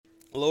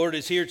The Lord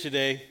is here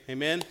today.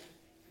 Amen?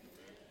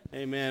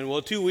 Amen.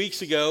 Well, 2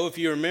 weeks ago, if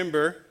you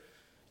remember,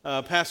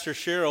 Pastor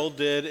Cheryl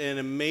did an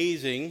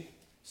amazing,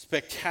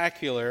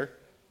 spectacular,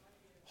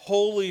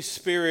 Holy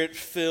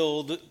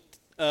Spirit-filled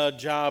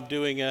job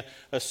doing a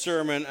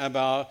sermon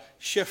about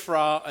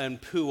Shiphrah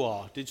and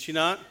Puah. Did she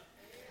not?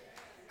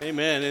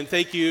 Amen. And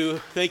thank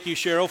you,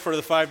 Cheryl, for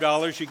the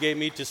 $5 you gave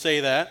me to say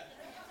that.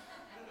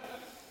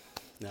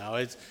 No,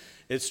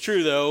 it's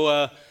true,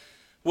 though.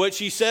 What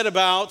she said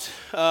about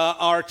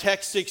our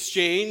text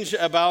exchange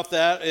about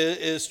that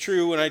is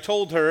true. When I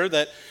told her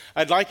that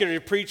I'd like her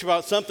to preach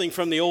about something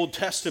from the Old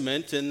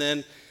Testament and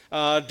then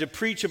to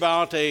preach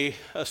about a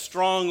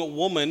strong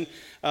woman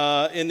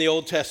in the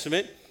Old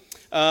Testament.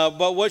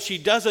 But what she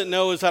doesn't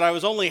know is that I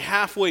was only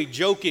halfway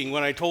joking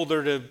when I told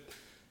her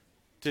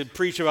to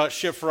preach about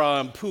Shiphrah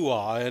and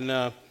Puah.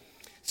 And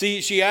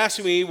she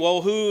asked me,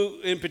 well, who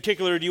in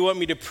particular do you want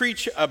me to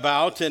preach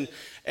about?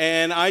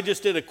 And I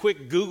just did a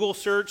quick Google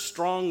search,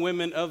 strong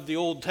women of the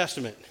Old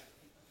Testament.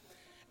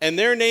 And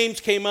their names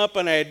came up,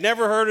 and I had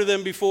never heard of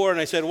them before, and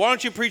I said, why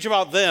don't you preach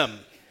about them?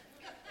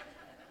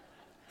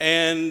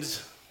 And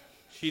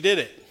she did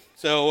it.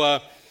 So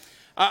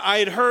I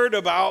had heard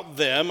about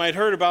them. I'd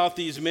heard about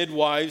these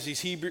midwives,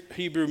 these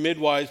Hebrew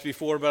midwives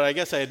before, but I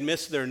guess I had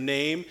missed their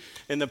name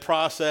in the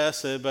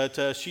process,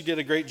 but she did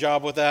a great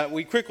job with that.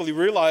 We quickly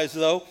realized,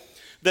 though,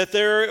 that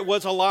there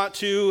was a lot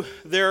to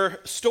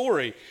their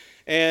story.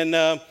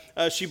 And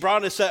she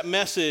brought us that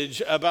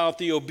message about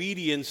the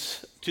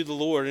obedience to the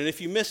Lord. And if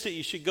you missed it,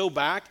 you should go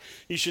back.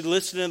 You should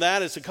listen to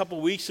that. It's a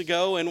couple weeks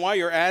ago. And while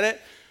you're at it,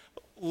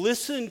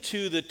 listen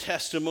to the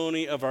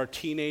testimony of our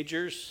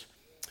teenagers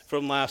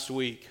from last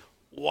week.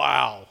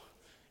 Wow.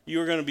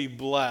 You're going to be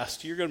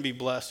blessed. You're going to be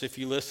blessed if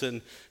you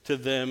listen to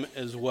them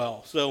as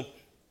well. So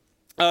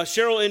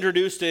Cheryl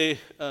introduced a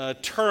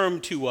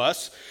term to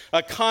us,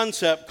 a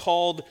concept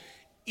called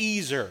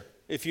Ezer.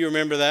 If you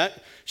remember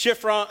that.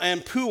 Shiphrah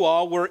and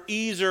Puah were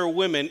Ezer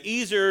women.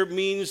 Ezer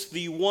means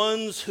the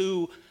ones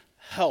who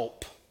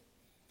help.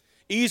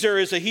 Ezer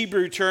is a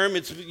Hebrew term.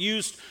 It's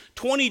used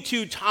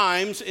 22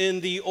 times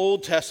in the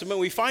Old Testament.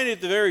 We find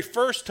it the very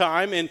first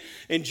time in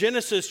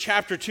Genesis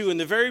chapter 2, in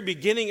the very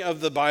beginning of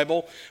the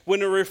Bible,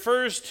 when it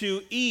refers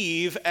to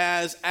Eve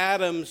as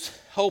Adam's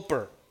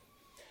helper.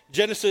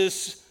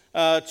 Genesis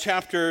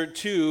chapter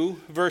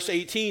 2, verse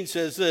 18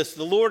 says this,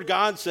 the Lord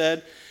God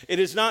said, it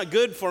is not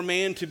good for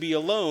man to be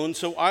alone,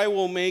 so I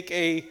will make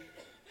a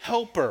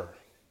helper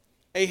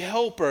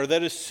that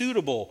is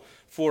suitable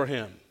for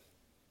him.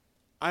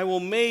 I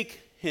will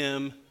make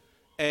him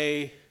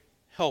a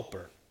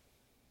helper.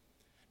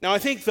 Now, I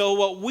think, though,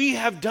 what we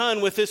have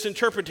done with this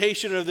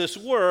interpretation of this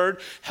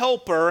word,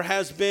 helper,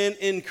 has been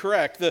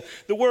incorrect.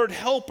 The word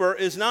helper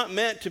is not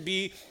meant to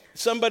be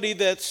somebody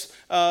that's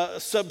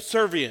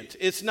subservient.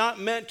 It's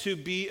not meant to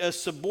be a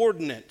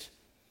subordinate.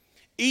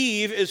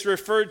 Eve is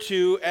referred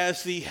to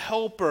as the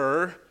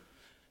helper,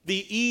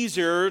 the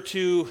Ezer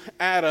to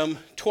Adam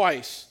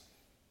twice.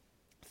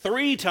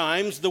 3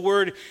 times the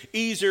word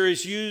Ezer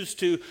is used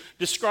to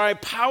describe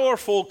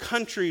powerful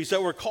countries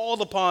that were called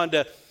upon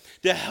to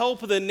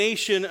help the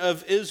nation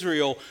of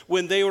Israel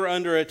when they were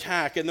under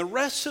attack. And the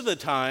rest of the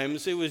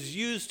times it was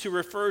used to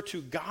refer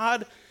to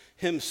God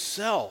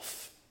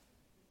himself,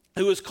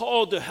 who was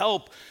called to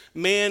help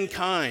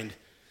mankind.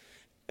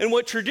 And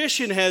what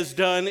tradition has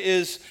done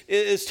is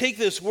take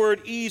this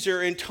word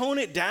Ezer and tone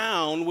it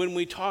down when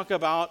we talk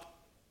about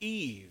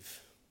Eve.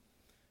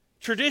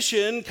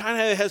 Tradition kind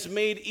of has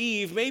made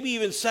Eve maybe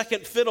even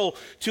second fiddle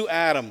to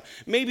Adam,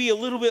 maybe a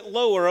little bit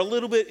lower, a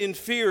little bit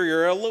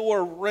inferior, a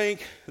lower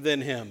rank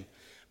than him.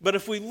 But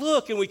if we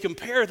look and we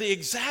compare the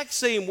exact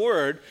same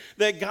word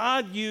that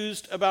God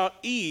used about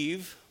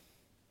Eve,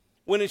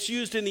 when it's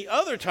used in the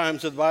other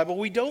times of the Bible,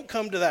 we don't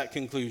come to that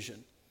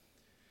conclusion.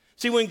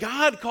 See, when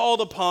God called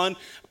upon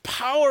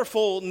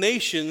powerful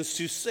nations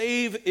to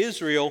save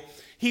Israel,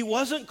 he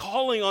wasn't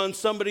calling on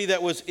somebody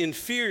that was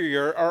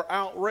inferior or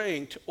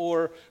outranked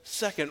or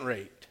second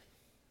rate.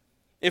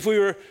 If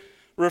we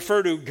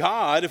refer to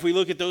God, if we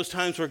look at those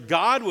times where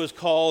God was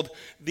called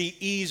the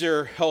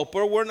Ezer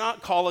helper, we're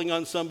not calling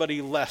on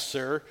somebody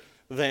lesser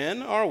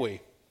than, are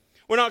we?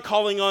 We're not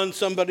calling on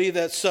somebody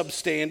that's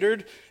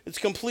substandard. It's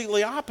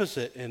completely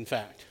opposite, in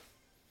fact.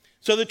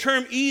 So the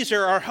term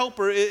Ezer, our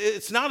helper,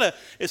 it's not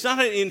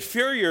an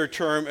inferior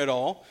term at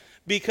all,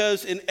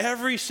 because in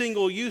every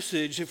single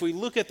usage, if we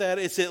look at that,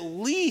 it's at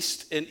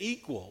least an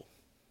equal,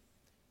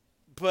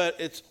 but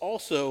it's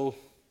also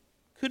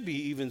could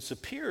be even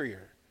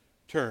superior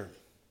term.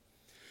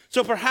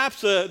 So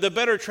perhaps the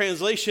better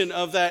translation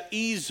of that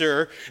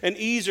Ezer, an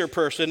Ezer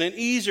person, an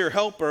Ezer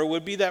helper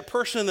would be that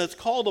person that's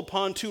called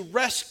upon to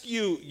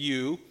rescue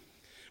you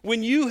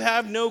when you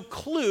have no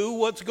clue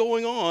what's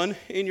going on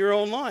in your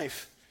own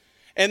life.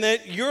 And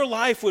that your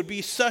life would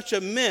be such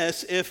a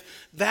mess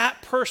if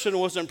that person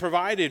wasn't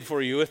provided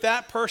for you, if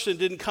that person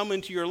didn't come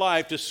into your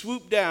life to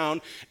swoop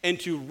down and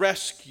to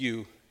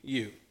rescue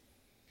you.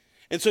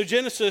 And so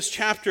Genesis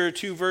chapter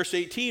 2, verse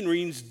 18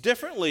 reads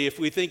differently if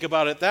we think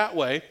about it that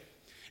way.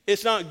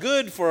 It's not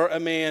good for a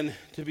man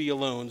to be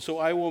alone, so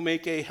I will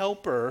make a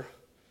helper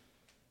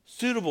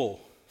suitable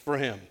for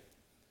him.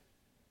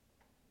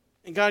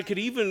 And God could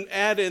even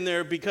add in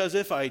there, because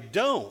if I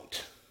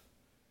don't,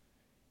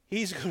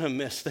 he's going to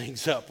mess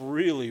things up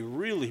really,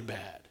 really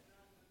bad.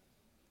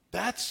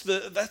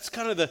 That's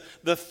kind of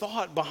the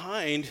thought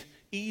behind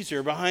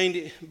Ezer,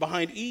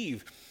 behind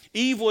Eve.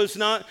 Eve was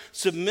not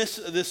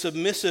the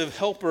submissive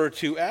helper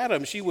to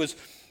Adam. She was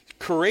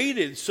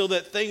created so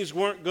that things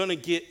weren't going to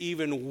get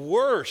even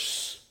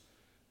worse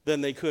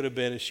than they could have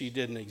been if she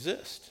didn't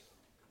exist.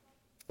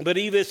 But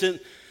Eve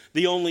isn't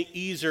the only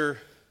Ezer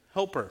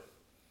helper.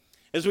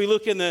 As we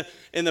look in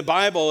the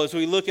Bible, as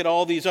we look at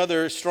all these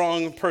other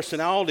strong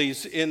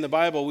personalities in the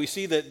Bible, we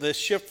see that the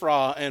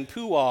Shiphrah and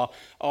Puah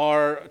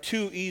are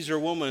two Ezer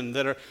women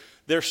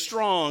they're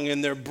strong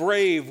and they're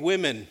brave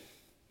women.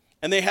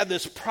 And they had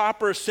this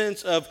proper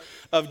sense of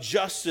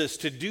justice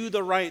to do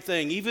the right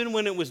thing, even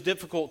when it was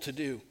difficult to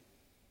do.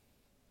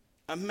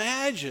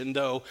 Imagine,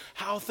 though,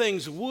 how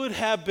things would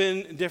have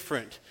been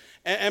different.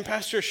 And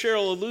Pastor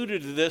Cheryl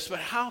alluded to this, but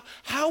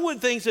how would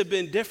things have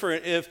been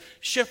different if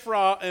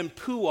Shiphrah and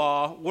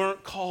Puah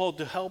weren't called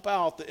to help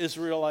out the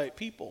Israelite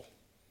people?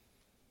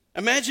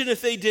 Imagine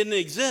if they didn't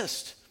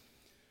exist.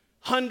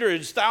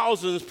 Hundreds,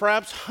 thousands,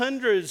 perhaps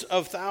hundreds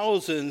of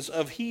thousands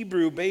of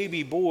Hebrew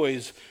baby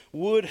boys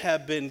would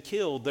have been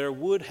killed. There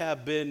would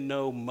have been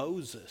no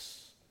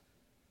Moses.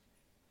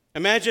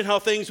 Imagine how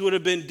things would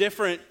have been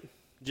different,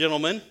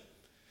 gentlemen,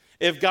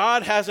 if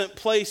God hasn't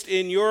placed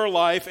in your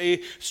life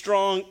a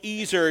strong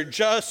Ezer,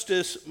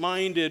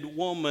 justice-minded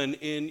woman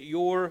in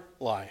your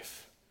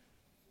life.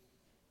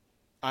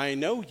 I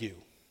know you,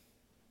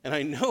 and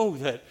I know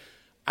that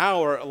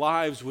our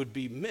lives would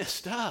be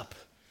messed up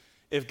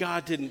if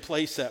God didn't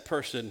place that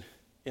person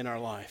in our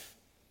life.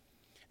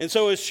 And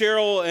so as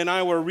Cheryl and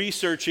I were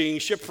researching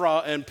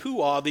Shiphrah and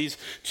Puah, these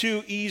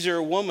two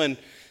Ezer women,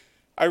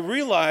 I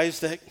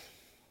realized that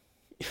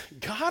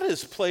God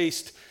has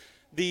placed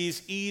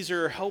these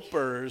Ezer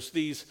helpers,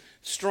 these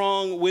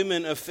strong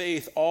women of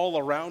faith all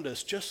around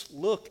us. Just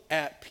look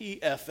at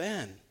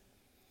PFN.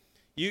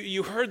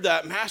 You heard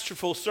that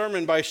masterful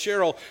sermon by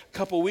Cheryl a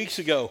couple weeks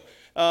ago.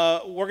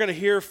 We're going to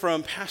hear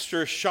from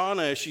Pastor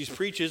Shauna as she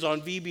preaches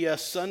on VBS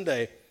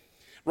Sunday.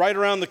 Right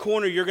around the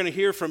corner, you're going to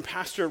hear from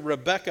Pastor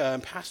Rebecca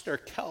and Pastor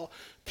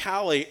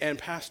Callie and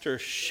Pastor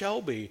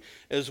Shelby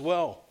as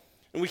well.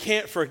 And we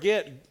can't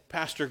forget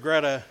Pastor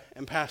Greta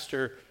and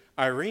Pastor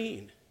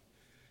Irene.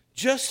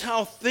 Just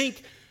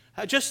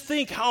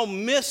think how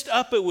messed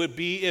up it would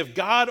be if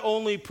God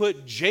only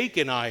put Jake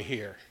and I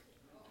here.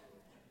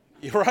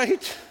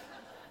 Right?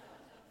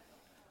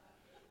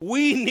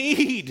 We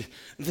need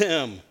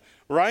them,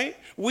 right?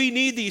 We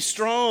need these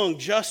strong,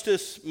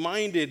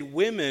 justice-minded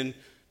women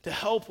to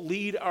help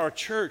lead our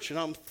church, and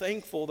I'm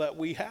thankful that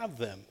we have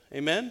them.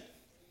 Amen?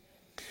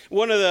 At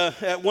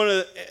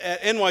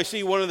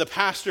NYC, one of the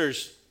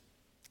pastors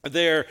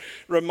there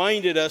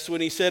reminded us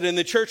when he said, in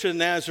the Church of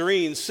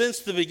Nazarene, since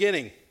the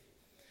beginning,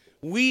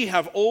 we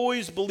have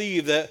always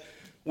believed that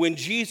when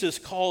Jesus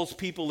calls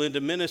people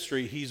into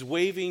ministry, he's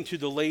waving to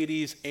the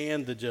ladies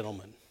and the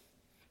gentlemen.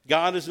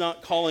 God is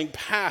not calling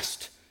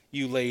past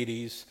you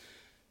ladies.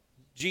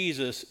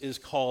 Jesus is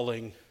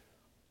calling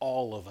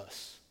all of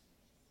us.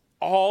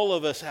 All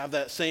of us have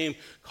that same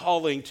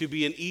calling to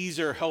be an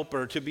Ezer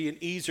helper, to be an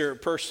Ezer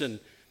person.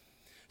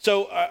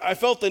 So I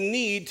felt the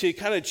need to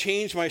kind of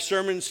change my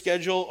sermon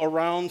schedule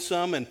around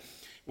some, and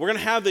we're going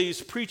to have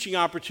these preaching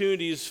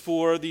opportunities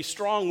for the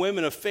strong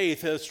women of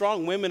faith,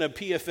 strong women of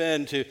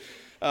PFN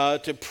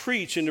to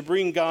preach and to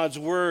bring God's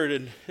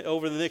word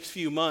over the next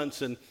few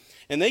months. And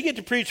they get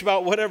to preach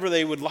about whatever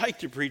they would like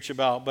to preach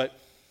about. But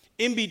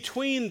in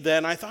between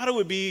then, I thought it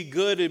would be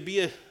good, it'd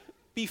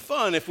be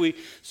fun if we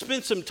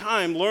spent some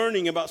time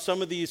learning about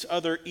some of these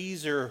other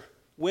Ezer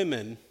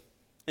women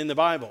in the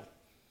Bible.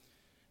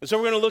 And so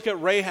we're going to look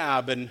at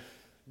Rahab and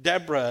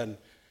Deborah and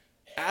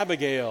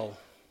Abigail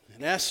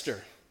and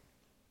Esther.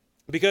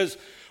 Because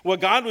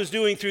what God was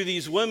doing through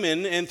these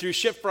women and through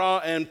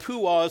Shiphrah and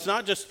Puah is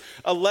not just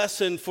a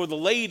lesson for the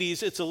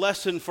ladies, it's a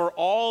lesson for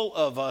all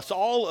of us,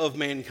 all of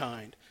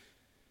mankind.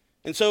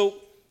 And so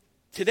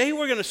today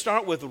we're going to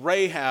start with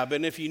Rahab.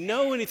 And if you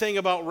know anything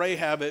about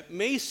Rahab, it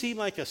may seem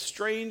like a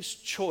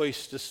strange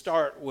choice to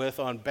start with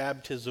on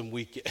baptism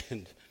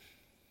weekend.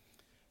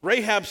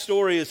 Rahab's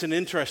story is an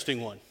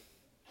interesting one.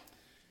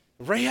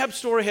 Rahab's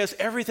story has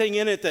everything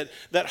in it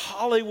that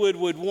Hollywood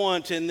would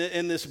want in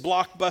this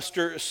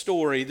blockbuster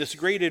story, this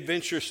great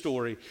adventure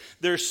story.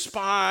 There's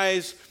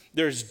spies,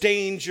 there's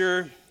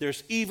danger,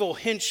 there's evil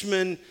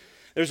henchmen,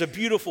 there's a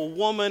beautiful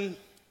woman,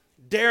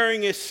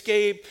 daring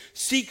escape,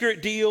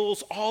 secret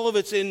deals, all of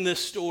it's in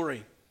this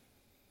story.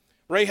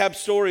 Rahab's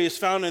story is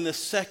found in the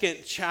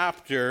second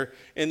chapter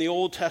in the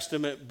Old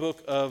Testament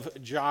book of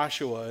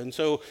Joshua. And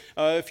so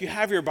if you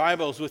have your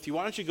Bibles with you,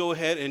 why don't you go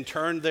ahead and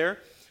turn there.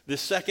 The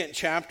second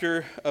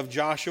chapter of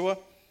Joshua.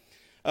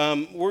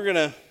 We're going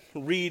to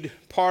read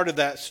part of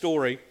that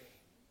story.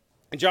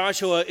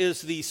 Joshua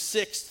is the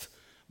sixth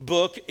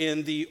book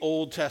in the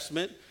Old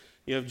Testament.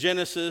 You have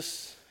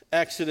Genesis,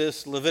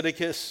 Exodus,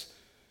 Leviticus,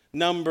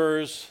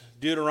 Numbers,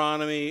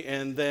 Deuteronomy,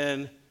 and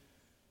then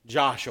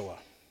Joshua.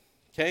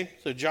 Okay,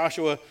 so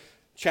Joshua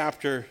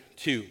chapter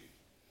 2.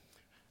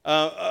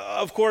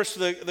 Of course,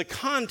 the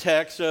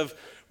context of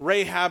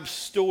Rahab's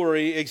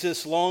story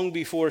exists long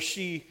before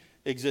she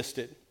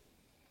existed.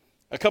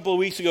 A couple of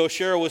weeks ago,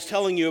 Cheryl was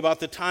telling you about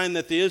the time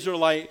that the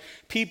Israelite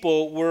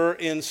people were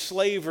in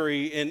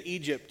slavery in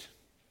Egypt.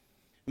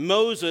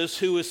 Moses,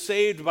 who was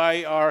saved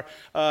by our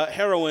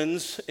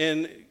heroines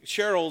in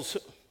Cheryl's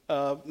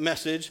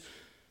message,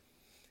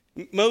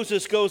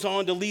 Moses goes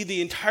on to lead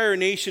the entire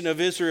nation of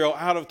Israel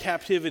out of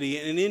captivity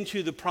and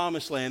into the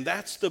promised land.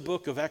 That's the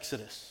book of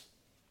Exodus.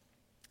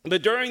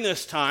 But during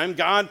this time,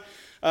 God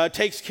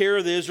takes care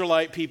of the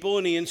Israelite people,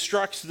 and he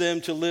instructs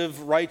them to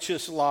live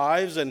righteous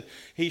lives, and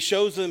he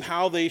shows them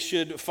how they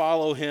should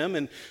follow him.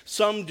 And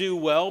some do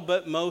well,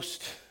 but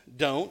most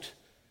don't.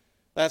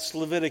 That's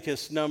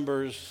Leviticus,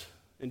 Numbers,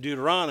 and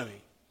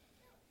Deuteronomy.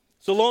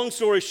 So long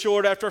story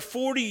short, after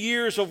 40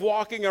 years of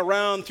walking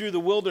around through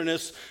the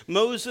wilderness,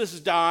 Moses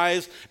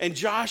dies, and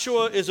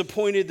Joshua is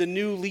appointed the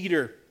new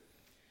leader.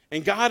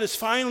 And God has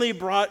finally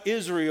brought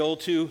Israel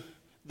to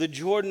the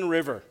Jordan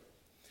River.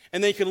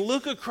 And they can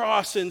look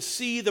across and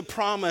see the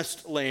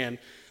promised land,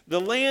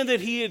 the land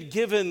that he had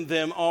given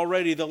them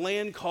already, the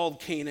land called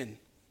Canaan.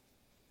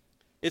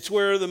 It's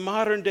where the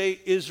modern-day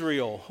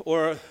Israel,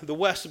 or the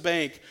West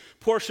Bank,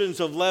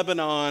 portions of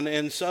Lebanon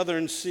and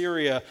southern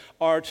Syria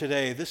are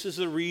today. This is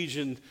the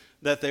region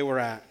that they were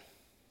at.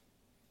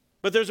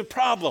 But there's a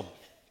problem.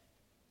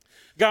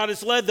 God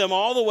has led them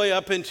all the way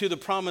up into the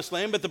promised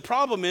land, but the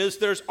problem is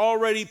there's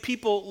already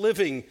people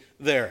living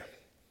there.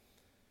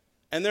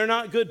 And they're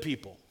not good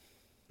people.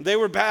 They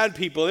were bad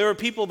people. They were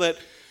people that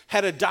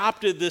had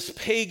adopted this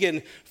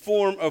pagan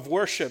form of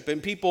worship,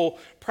 and people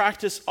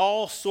practiced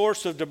all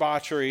sorts of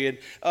debauchery and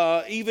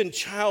even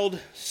child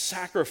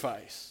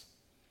sacrifice.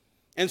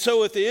 And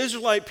so if the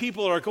Israelite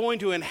people are going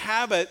to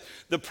inhabit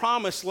the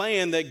promised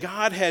land that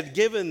God had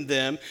given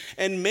them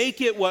and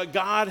make it what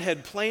God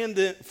had planned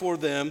for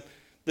them,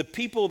 the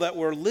people that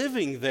were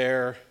living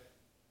there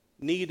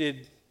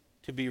needed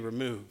to be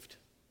removed.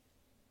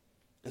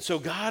 And so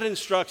God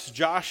instructs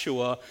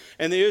Joshua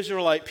and the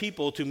Israelite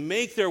people to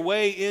make their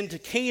way into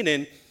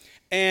Canaan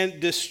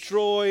and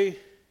destroy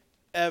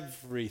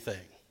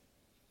everything.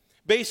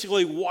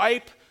 Basically,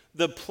 wipe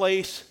the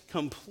place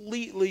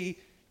completely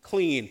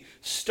clean.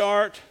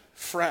 Start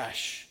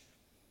fresh.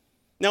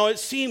 Now, it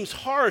seems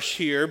harsh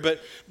here,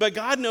 but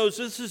God knows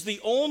this is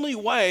the only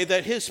way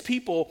that his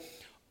people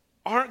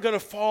aren't going to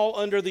fall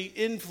under the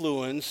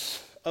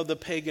influence of the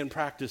pagan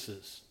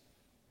practices.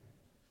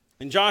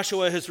 And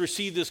Joshua has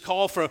received this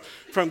call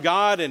from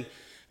God and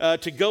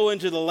to go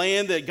into the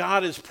land that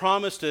God has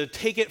promised, to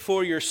take it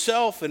for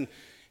yourself. And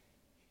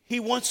he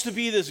wants to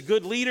be this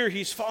good leader.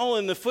 He's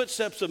following the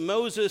footsteps of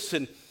Moses,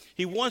 and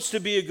he wants to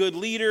be a good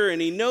leader.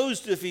 And he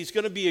knows if he's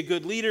going to be a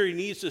good leader, he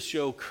needs to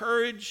show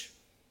courage,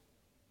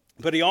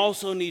 but he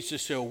also needs to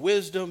show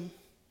wisdom.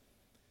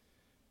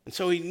 And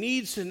so he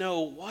needs to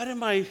know, what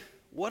am I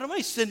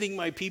sending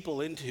my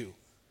people into?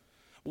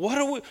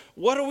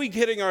 What are we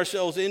getting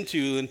ourselves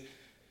into? And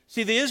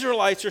see, the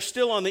Israelites are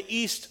still on the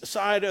east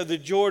side of the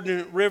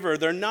Jordan River.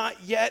 They're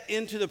not yet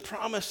into the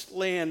promised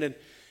land, and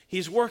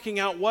he's working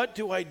out, what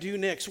do I do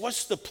next?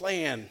 What's the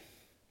plan?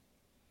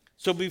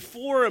 So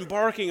before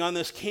embarking on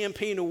this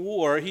campaign of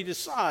war, he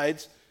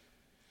decides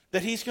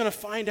that he's going to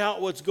find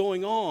out what's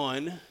going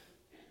on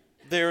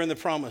there in the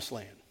promised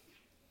land.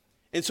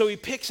 And so he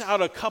picks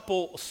out a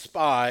couple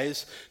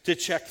spies to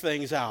check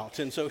things out.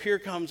 And so here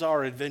comes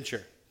our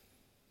adventure.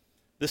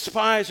 The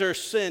spies are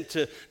sent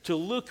to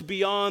look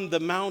beyond the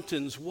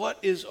mountains. What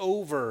is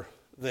over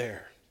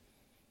there?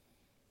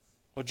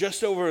 Well,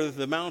 just over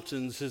the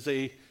mountains is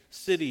a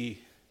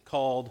city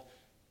called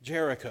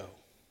Jericho.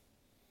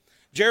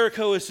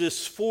 Jericho is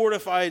this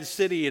fortified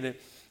city, and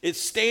it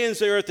stands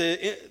there at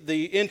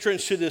the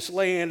entrance to this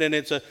land, and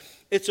it's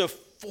a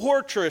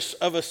fortress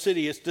of a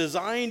city. It's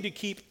designed to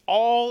keep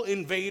all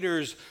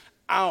invaders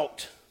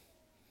out.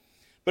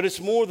 But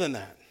it's more than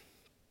that.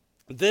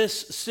 This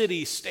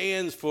city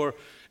stands for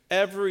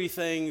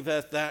everything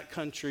that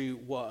country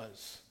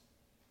was.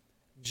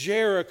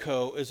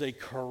 Jericho is a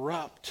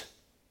corrupt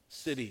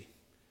city,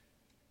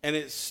 and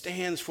it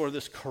stands for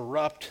this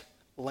corrupt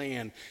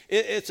land.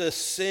 It's a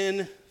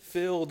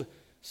sin-filled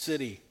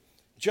city,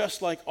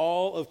 just like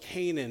all of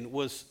Canaan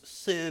was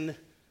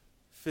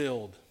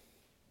sin-filled.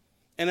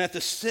 And at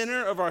the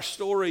center of our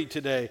story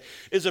today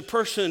is a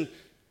person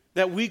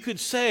that we could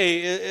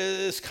say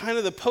is kind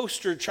of the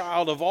poster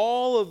child of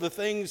all of the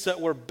things that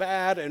were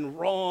bad and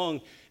wrong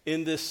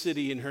in this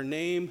city, and her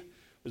name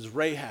was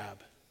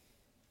Rahab.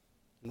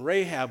 And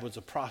Rahab was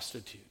a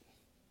prostitute.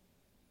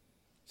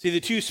 See, the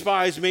two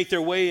spies make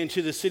their way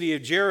into the city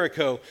of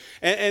Jericho,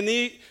 and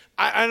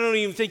I don't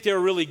even think they were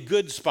really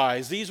good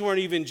spies. These weren't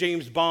even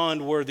James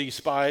Bond-worthy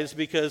spies,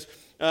 because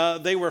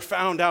they were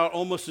found out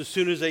almost as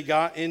soon as they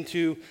got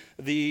into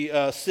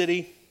the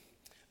city.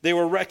 They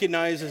were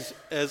recognized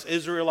as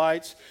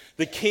Israelites.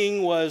 The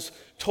king was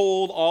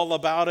told all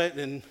about it,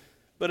 and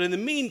But in the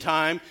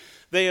meantime,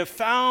 they have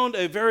found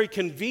a very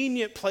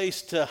convenient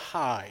place to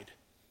hide.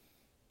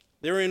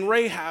 They're in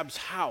Rahab's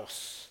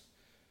house,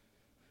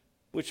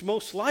 which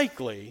most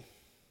likely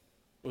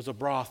was a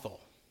brothel.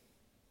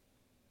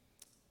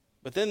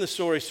 But then the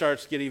story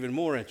starts to get even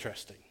more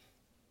interesting.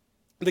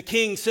 The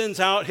king sends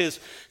out his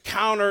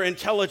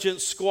counterintelligence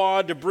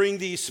squad to bring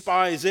these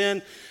spies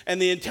in,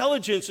 and the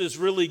intelligence is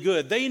really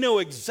good. They know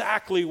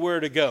exactly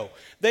where to go.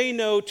 They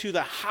know to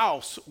the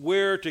house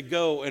where to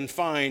go and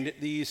find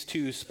these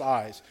two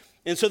spies.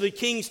 And so the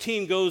king's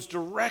team goes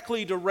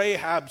directly to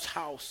Rahab's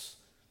house.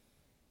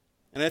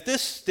 And at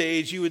this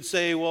stage, you would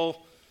say,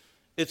 well,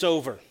 it's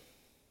over.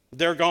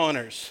 They're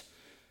goners.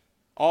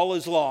 All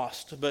is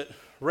lost. But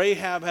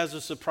Rahab has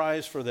a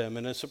surprise for them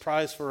and a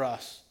surprise for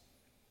us.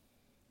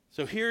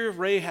 So here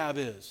Rahab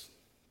is,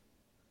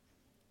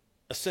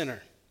 a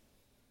sinner,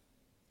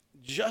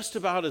 just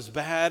about as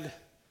bad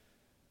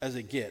as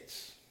it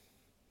gets.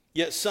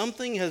 Yet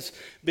something has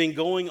been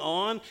going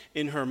on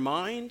in her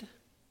mind.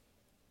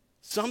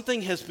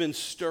 Something has been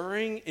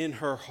stirring in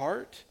her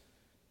heart.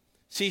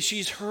 See,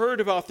 she's heard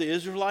about the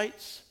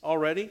Israelites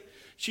already.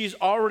 She's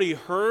already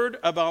heard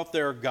about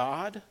their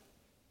God.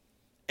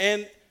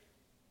 And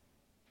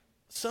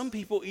some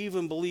people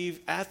even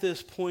believe at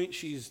this point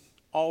she's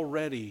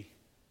already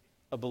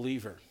a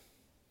believer.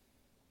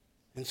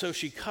 And so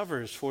she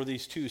covers for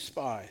these two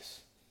spies.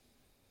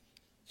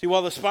 See,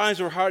 while the spies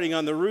were hiding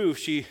on the roof,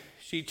 she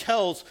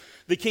tells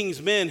the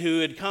king's men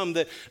who had come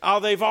that,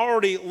 they've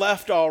already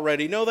left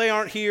already. No, they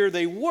aren't here.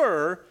 They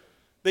were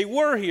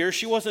here.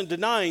 She wasn't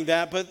denying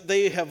that, but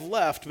they have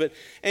left. And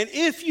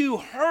if you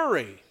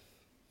hurry,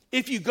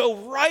 if you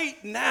go right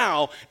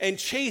now and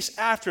chase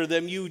after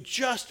them, you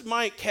just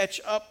might catch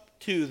up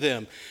to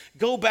them.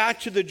 Go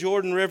back to the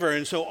Jordan River.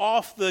 And so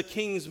off the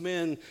king's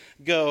men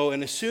go.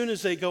 And as soon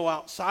as they go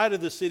outside of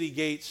the city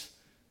gates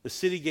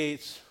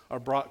are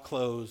brought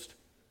closed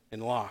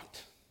and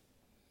locked.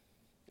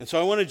 And so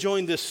I want to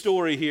join this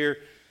story here,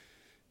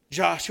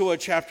 Joshua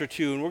chapter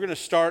 2, and we're going to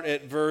start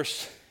at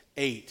verse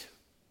 8.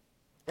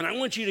 And I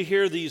want you to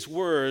hear these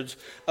words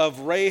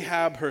of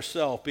Rahab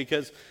herself,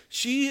 because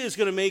she is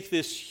going to make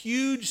this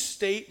huge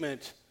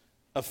statement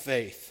of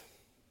faith.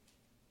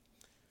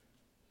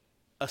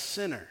 A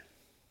sinner,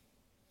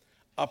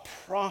 a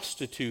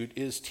prostitute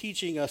is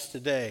teaching us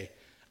today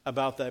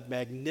about the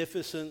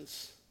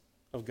magnificence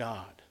of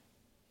God.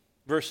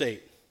 Verse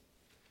 8.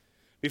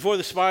 Before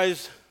the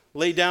spies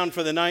lay down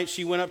for the night,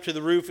 she went up to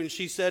the roof and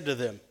she said to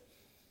them,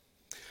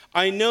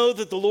 I know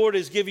that the Lord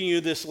is giving you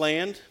this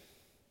land,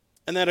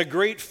 and that a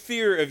great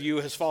fear of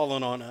you has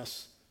fallen on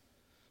us,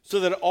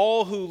 so that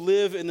all who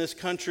live in this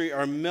country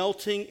are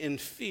melting in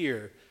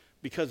fear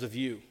because of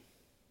you.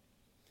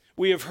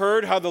 We have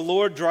heard how the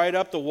Lord dried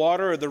up the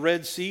water of the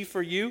Red Sea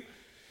for you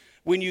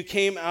when you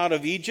came out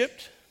of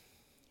Egypt,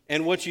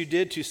 and what you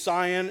did to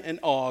Sihon and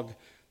Og,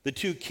 the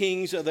two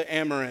kings of the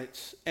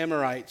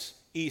Amorites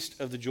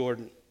east of the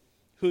Jordan,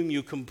 whom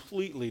you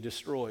completely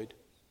destroyed.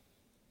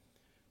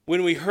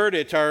 When we heard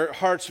it, our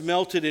hearts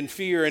melted in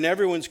fear, and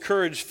everyone's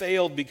courage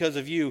failed because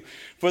of you.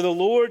 For the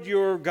Lord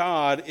your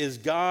God is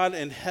God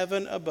in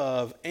heaven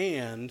above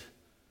and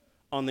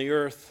on the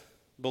earth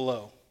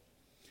below.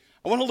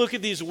 I want to look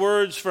at these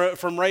words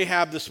from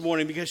Rahab this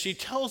morning, because she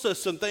tells us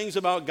some things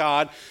about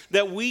God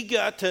that we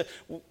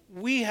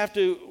have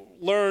to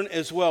learn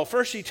as well.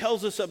 First, she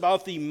tells us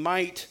about the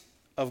might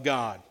of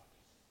God.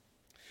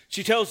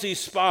 She tells these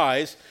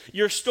spies,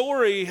 your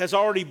story has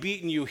already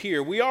beaten you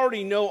here. We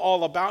already know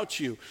all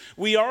about you.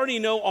 We already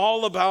know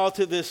all about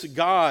this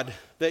God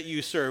that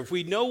you serve.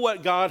 We know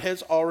what God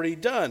has already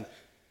done.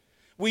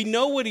 We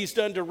know what he's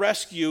done to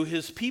rescue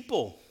his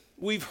people.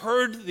 We've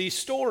heard these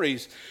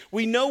stories.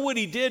 We know what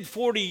he did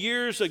 40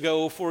 years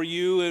ago for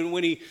you, and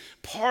when he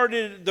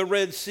parted the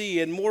Red Sea.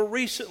 And more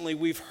recently,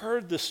 we've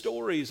heard the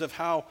stories of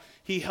how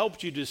he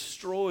helped you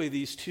destroy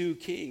these two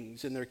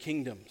kings and their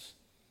kingdoms.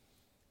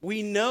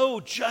 We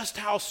know just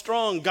how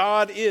strong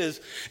God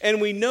is,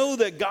 and we know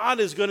that God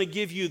is going to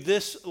give you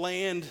this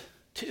land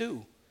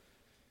too.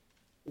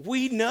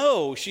 We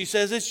know, she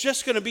says, it's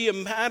just going to be a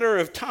matter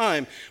of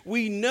time.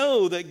 We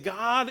know that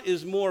God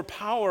is more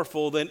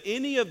powerful than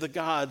any of the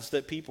gods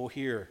that people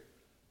here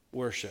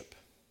worship.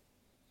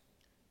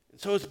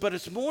 But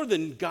it's more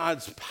than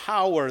God's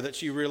power that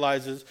she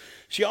realizes.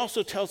 She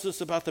also tells us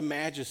about the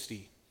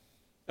majesty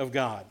of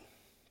God.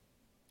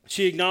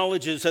 She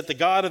acknowledges that the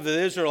God of the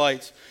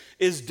Israelites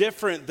is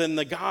different than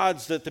the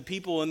gods that the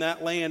people in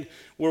that land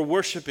were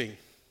worshiping.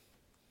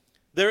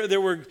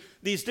 There were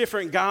these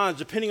different gods,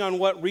 depending on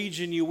what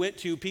region you went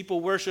to.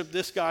 People worshiped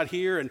this God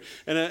here and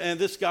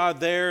this God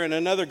there and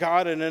another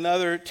God in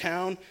another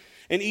town.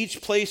 And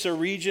each place or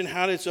region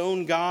had its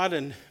own God,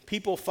 and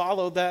people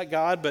followed that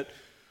God. But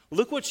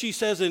look what she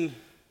says in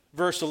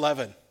verse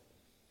 11.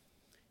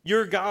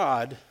 Your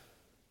God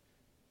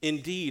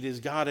indeed is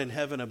God in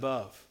heaven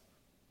above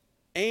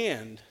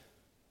and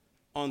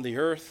on the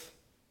earth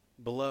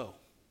below.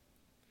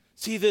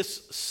 See,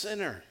 this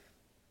sinner,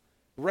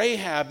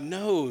 Rahab,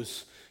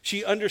 knows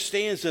She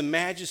understands the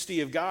majesty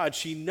of God.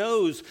 She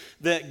knows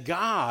that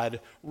God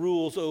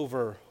rules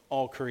over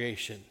all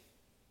creation.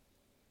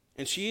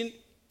 And she's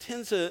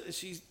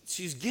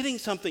getting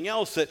something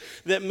else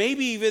that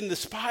maybe even the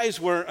spies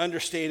weren't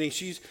understanding.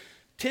 She's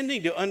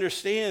tending to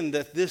understand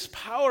that this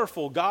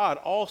powerful God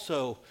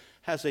also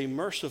has a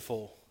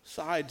merciful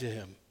side to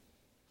him.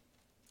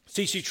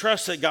 See, she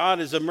trusts that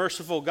God is a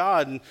merciful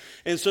God,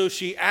 and so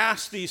she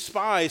asks these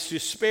spies to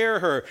spare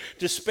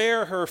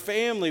her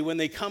family when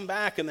they come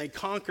back and they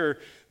conquer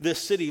this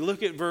city.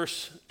 Look at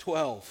verse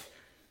 12.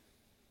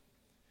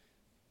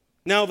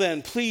 Now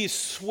then, please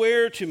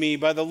swear to me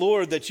by the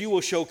Lord that you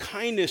will show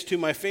kindness to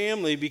my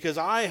family because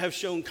I have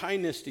shown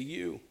kindness to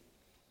you.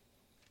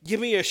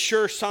 Give me a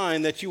sure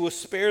sign that you will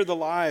spare the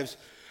lives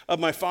of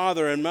my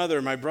father and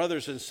mother, my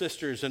brothers and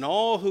sisters, and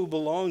all who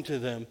belong to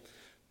them,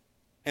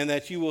 and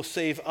that you will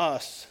save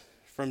us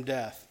from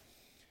death.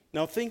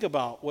 Now think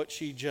about what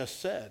she just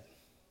said.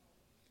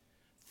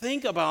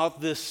 Think about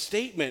this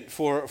statement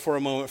for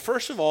a moment.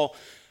 First of all,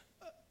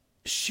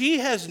 she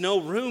has no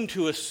room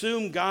to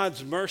assume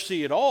God's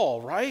mercy at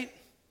all, right?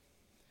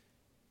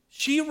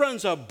 She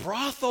runs a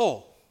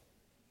brothel.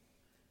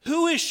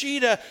 Who is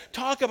she to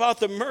talk about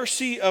the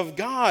mercy of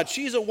God?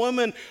 She's a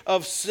woman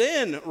of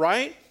sin,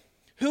 right?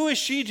 Who is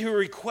she to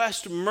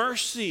request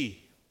mercy?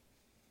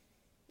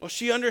 Well,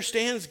 she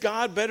understands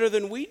God better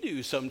than we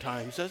do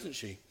sometimes, doesn't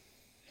she?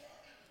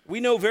 We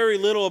know very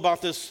little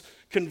about this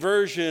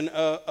conversion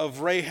of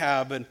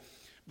Rahab,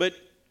 but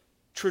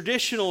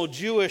traditional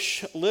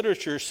Jewish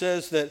literature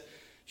says that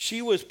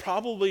she was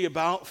probably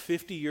about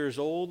 50 years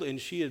old and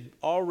she had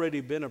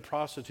already been a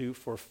prostitute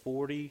for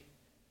 40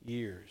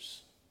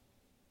 years.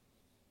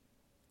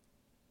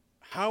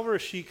 However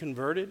she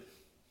converted,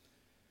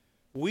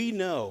 we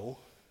know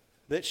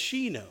that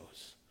she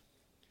knows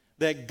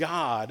that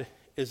God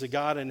is a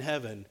God in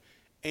heaven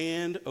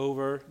and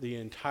over the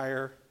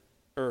entire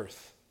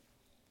earth.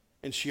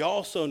 And she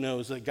also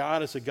knows that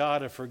God is a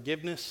God of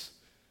forgiveness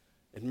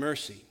and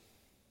mercy.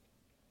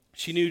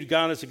 She knew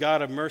God is a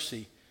God of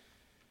mercy.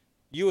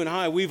 You and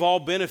I, we've all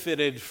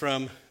benefited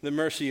from the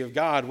mercy of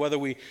God, whether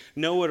we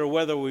know it or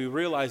whether we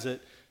realize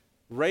it.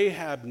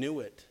 Rahab knew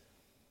it.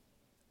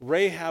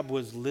 Rahab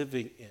was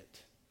living it.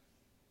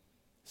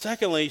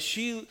 Secondly,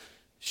 she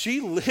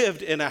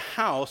lived in a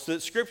house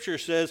that Scripture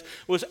says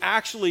was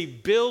actually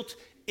built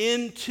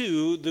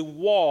into the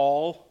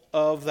wall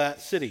of that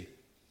city.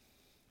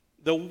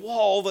 The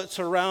wall that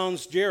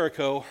surrounds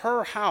Jericho,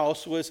 her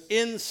house was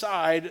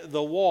inside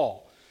the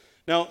wall.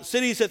 Now,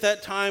 cities at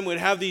that time would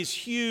have these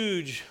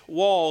huge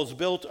walls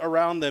built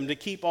around them to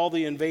keep all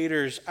the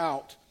invaders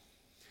out.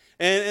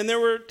 And there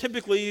were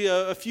typically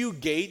a few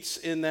gates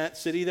in that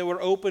city that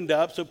were opened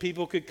up so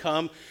people could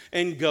come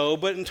and go.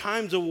 But in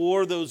times of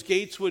war, those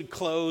gates would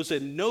close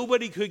and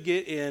nobody could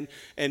get in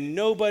and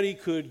nobody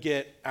could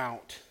get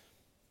out.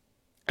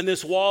 And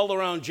this wall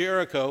around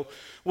Jericho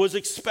was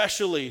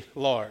especially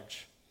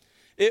large.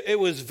 It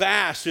was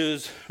vast. It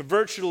was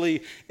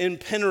virtually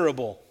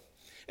impenetrable.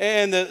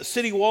 And the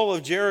city wall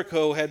of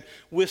Jericho had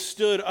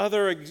withstood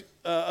other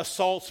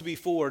assaults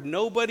before.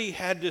 Nobody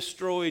had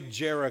destroyed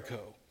Jericho.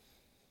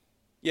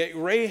 Yet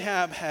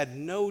Rahab had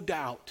no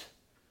doubt.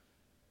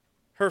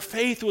 Her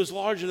faith was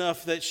large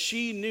enough that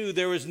she knew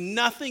there was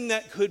nothing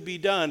that could be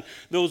done.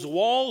 Those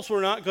walls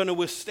were not going to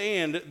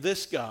withstand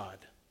this God.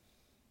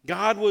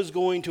 God was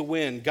going to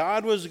win.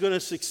 God was going to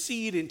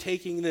succeed in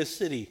taking this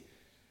city.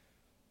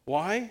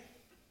 Why?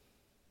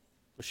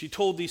 Well, she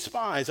told these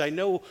spies, I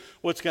know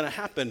what's going to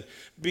happen,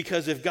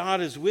 because if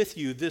God is with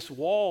you, this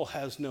wall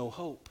has no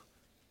hope.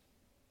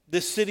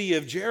 This city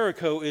of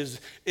Jericho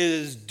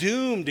is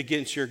doomed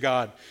against your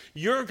God.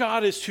 Your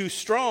God is too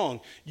strong.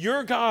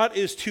 Your God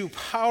is too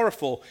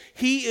powerful.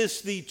 He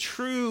is the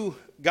true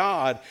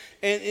God.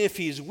 And if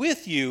he's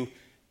with you,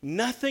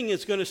 nothing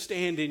is going to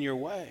stand in your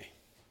way.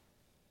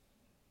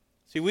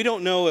 See, we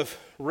don't know if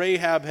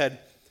Rahab had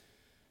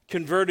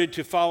converted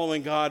to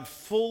following God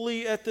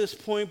fully at this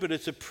point, but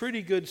it's a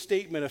pretty good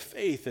statement of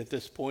faith at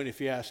this point, if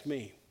you ask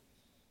me.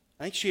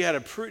 I think she had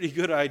a pretty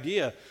good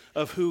idea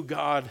of who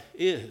God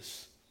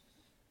is.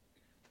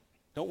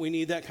 Don't we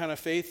need that kind of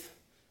faith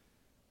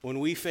when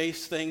we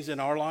face things in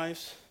our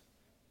lives?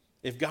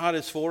 If God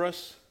is for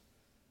us,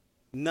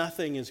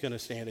 nothing is going to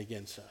stand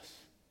against us.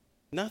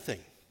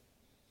 Nothing.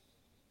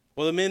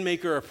 Well, the men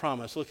make her a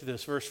promise. Look at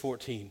this, verse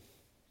 14.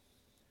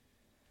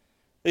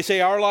 They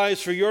say, our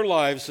lives for your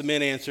lives, the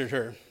men answered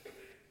her.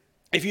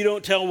 If you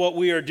don't tell what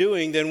we are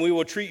doing, then we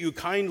will treat you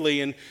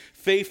kindly and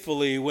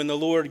faithfully when the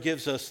Lord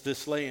gives us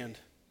this land.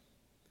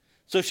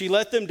 So she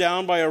let them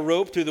down by a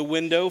rope through the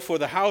window, for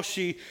the house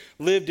she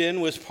lived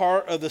in was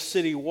part of the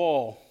city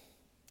wall.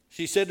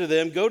 She said to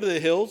them, go to the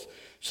hills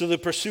so the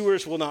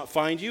pursuers will not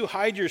find you.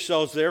 Hide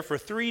yourselves there for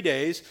 3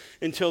 days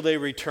until they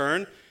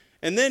return,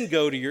 and then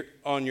go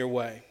on your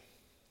way.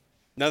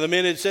 Now the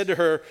men had said to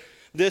her,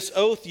 This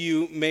oath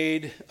you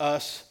made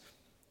us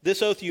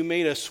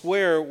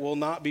swear will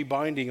not be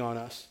binding on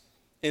us,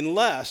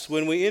 unless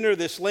when we enter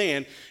this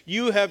land,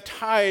 you have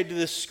tied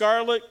the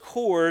scarlet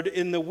cord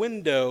in the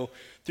window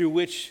through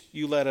which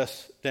you let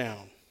us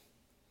down.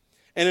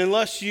 And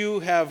unless you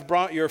have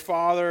brought your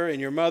father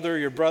and your mother,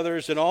 your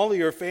brothers, and all of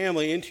your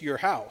family into your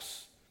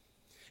house,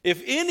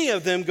 if any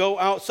of them go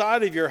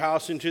outside of your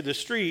house into the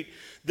street,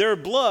 their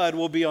blood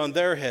will be on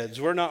their heads.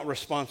 We're not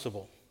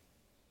responsible.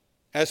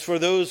 As for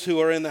those who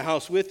are in the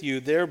house with you,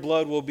 their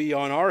blood will be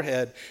on our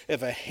head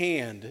if a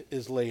hand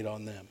is laid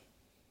on them.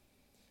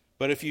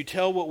 But if you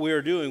tell what we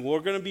are doing, we're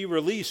going to be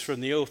released from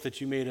the oath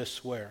that you made us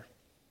swear."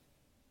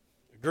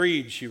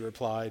 "Agreed," she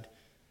replied.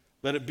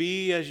 "Let it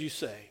be as you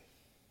say."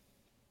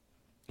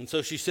 And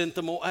so she sent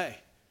them away.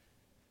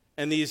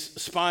 And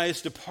these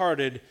spies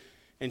departed,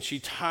 and she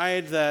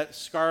tied that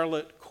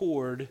scarlet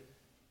cord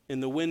in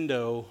the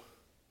window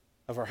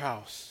of her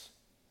house.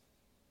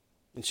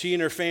 And she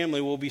and her family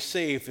will be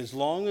safe as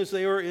long as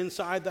they are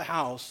inside the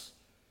house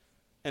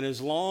and as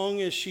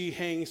long as she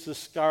hangs the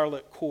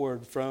scarlet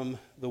cord from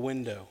the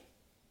window.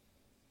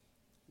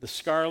 The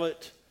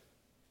scarlet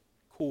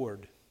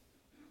cord.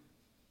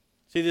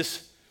 See,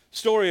 this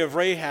story of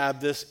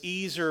Rahab, this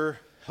easer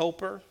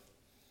helper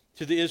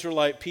to the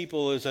Israelite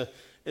people, is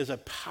a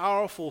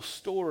powerful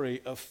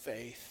story of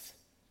faith.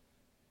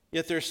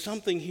 Yet there's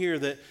something here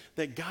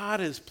that God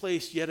has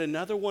placed yet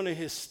another one of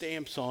his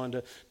stamps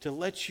on to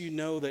let you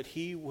know that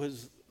he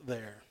was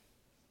there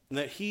and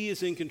that he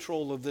is in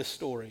control of this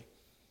story.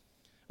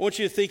 I want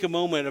you to think a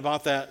moment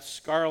about that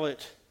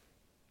scarlet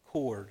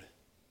cord.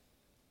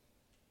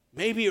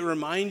 Maybe it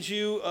reminds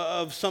you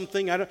of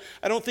something. I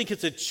don't think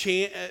it's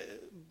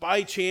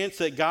by chance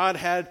that God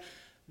had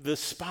the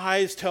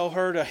spies tell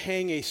her to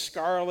hang a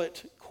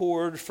scarlet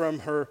cord from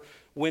her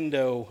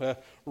window. A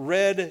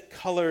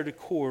red-colored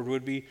cord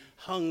would be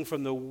hung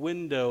from the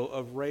window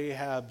of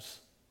Rahab's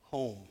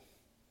home.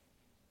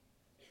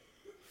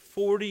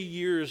 40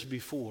 years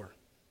before,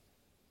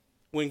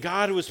 when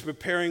God was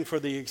preparing for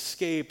the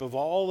escape of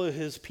all of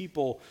his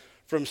people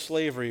from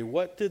slavery,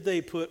 what did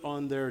they put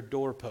on their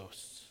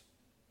doorposts?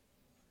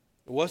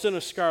 It wasn't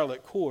a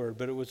scarlet cord,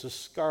 but it was the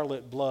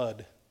scarlet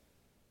blood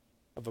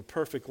of a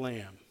perfect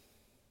lamb.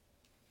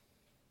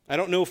 I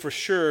don't know for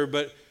sure,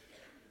 but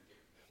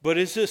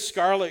is this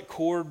scarlet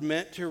cord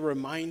meant to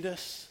remind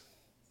us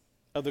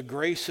of the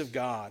grace of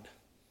God?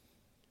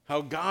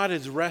 How God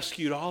has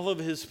rescued all of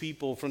his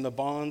people from the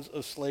bonds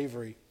of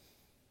slavery?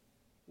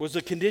 Was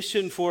a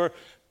condition for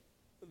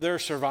their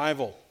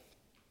survival.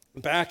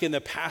 Back in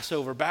the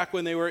Passover, back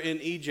when they were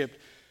in Egypt,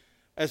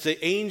 as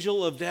the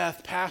angel of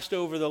death passed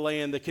over the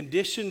land, the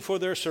condition for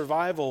their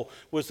survival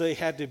was they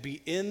had to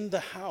be in the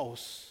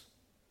house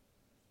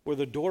where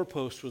the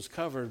doorpost was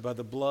covered by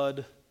the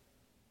blood,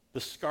 the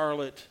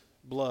scarlet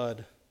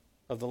blood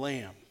of the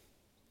Lamb.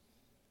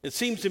 It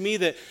seems to me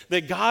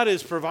that God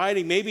is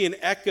providing maybe an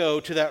echo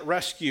to that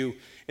rescue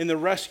in the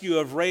rescue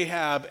of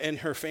Rahab and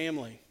her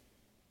family.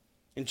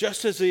 And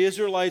just as the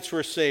Israelites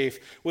were safe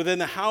within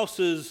the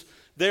houses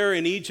there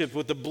in Egypt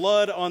with the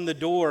blood on the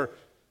door,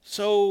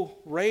 so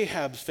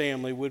Rahab's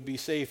family would be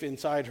safe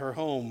inside her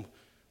home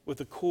with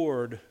the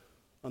cord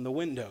on the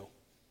window.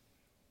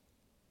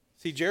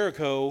 See,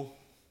 Jericho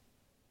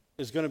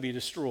is going to be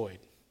destroyed.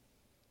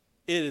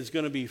 It is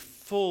going to be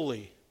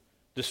fully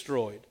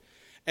destroyed.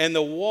 And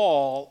the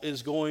wall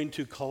is going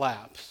to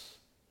collapse.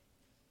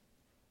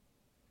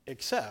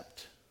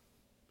 Except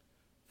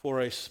for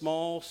a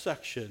small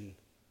section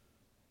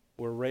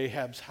where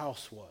Rahab's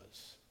house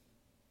was.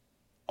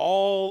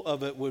 All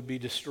of it would be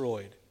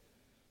destroyed.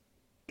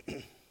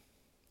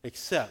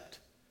 Except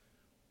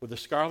where the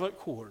scarlet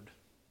cord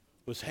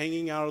was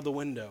hanging out of the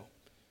window,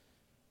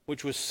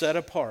 which was set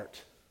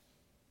apart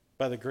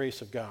by the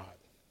grace of God.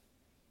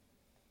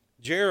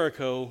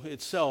 Jericho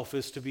itself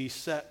is to be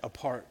set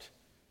apart.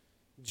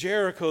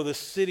 Jericho, the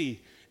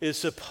city, is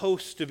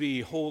supposed to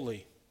be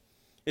holy.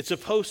 It's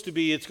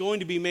going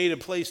to be made a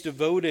place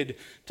devoted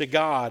to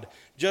God,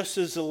 just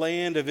as the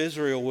land of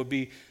Israel would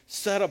be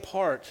set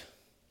apart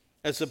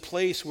as a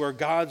place where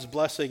God's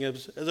blessing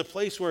is, as a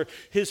place where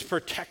his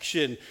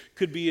protection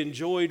could be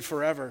enjoyed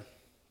forever.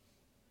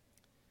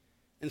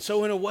 And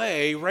so in a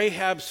way,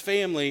 Rahab's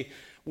family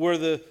were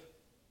the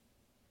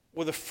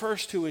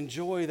first to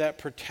enjoy that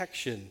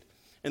protection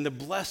and the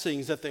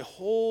blessings that the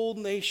whole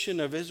nation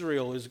of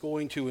Israel is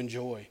going to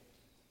enjoy.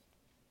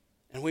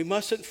 And we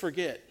mustn't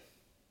forget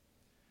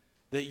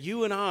that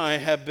you and I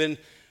have been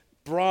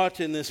brought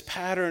in this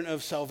pattern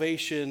of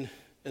salvation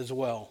as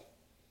well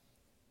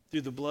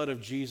through the blood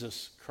of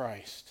Jesus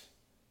Christ,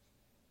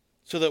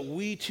 so that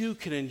we too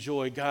can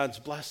enjoy God's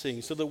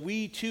blessings, so that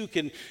we too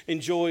can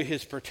enjoy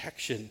his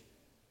protection,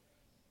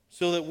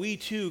 so that we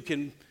too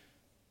can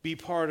be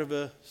part of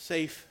a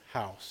safe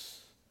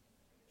house,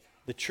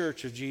 the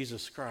church of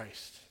Jesus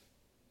Christ.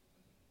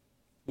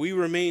 We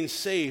remain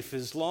safe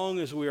as long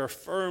as we are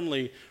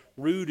firmly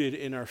rooted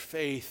in our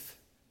faith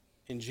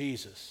in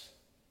Jesus.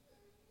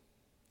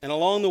 And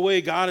along the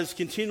way, God is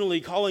continually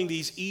calling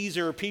these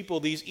easer people,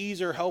 these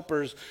easer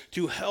helpers,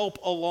 to help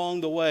along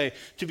the way,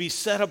 to be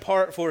set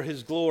apart for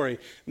his glory.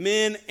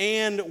 Men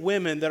and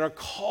women that are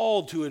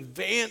called to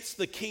advance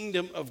the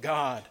kingdom of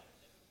God.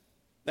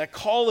 That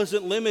call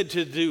isn't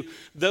limited to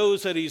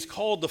those that he's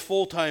called to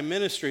full-time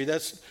ministry.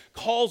 That's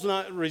call's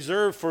not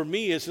reserved for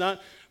me. It's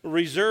not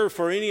reserved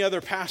for any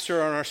other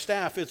pastor on our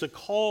staff. It's a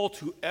call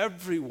to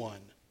everyone.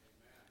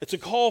 It's a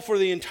call for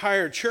the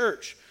entire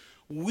church.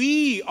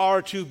 We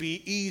are to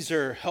be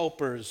eager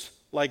helpers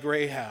like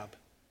Rahab.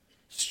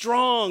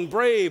 Strong,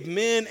 brave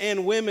men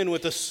and women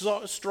with a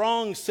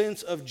strong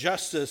sense of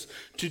justice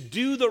to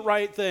do the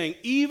right thing,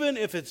 even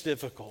if it's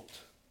difficult.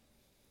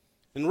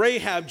 And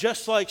Rahab,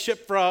 just like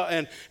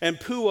Shiphrah and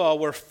Puah,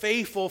 were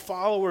faithful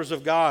followers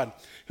of God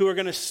who are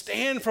going to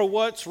stand for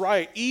what's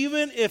right,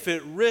 even if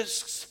it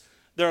risks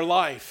their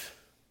life.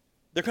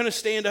 They're going to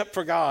stand up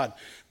for God.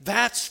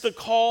 That's the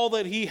call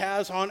that he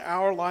has on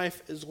our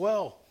life as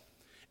well.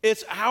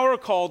 It's our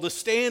call to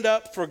stand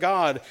up for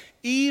God,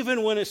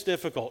 even when it's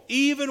difficult,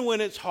 even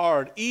when it's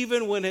hard,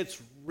 even when it's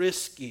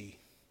risky.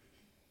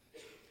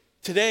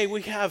 Today,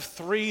 we have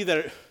three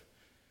that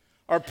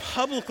are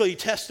publicly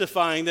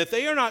testifying that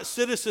they are not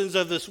citizens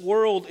of this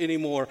world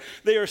anymore.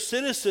 They are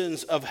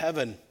citizens of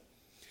heaven.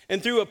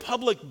 And through a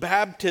public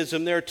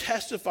baptism, they're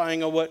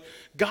testifying of what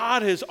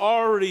God has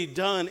already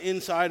done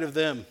inside of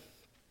them.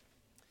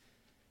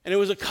 And it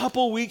was a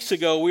couple weeks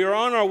ago, we were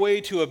on our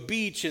way to a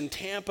beach in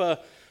Tampa,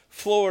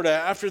 Florida,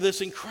 after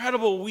this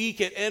incredible week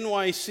at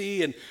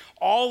NYC, and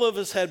all of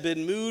us had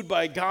been moved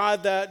by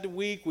God that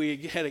week. We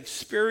had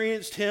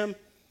experienced him.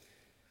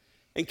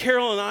 And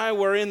Carol and I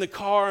were in the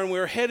car, and we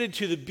were headed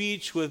to the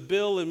beach with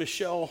Bill and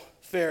Michelle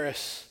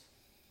Ferris.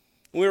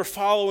 We were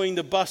following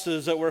the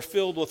buses that were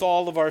filled with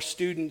all of our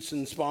students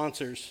and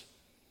sponsors.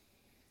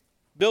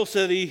 Bill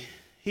said he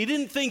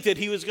didn't think that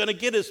he was going to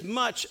get as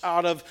much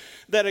out of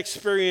that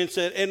experience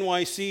at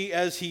NYC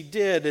as he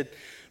did.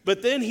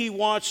 But then he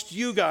watched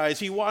you guys,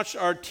 he watched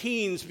our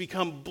teens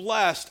become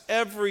blessed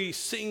every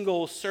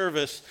single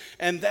service.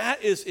 And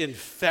that is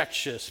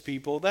infectious,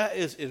 people. That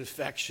is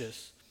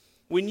infectious.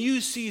 When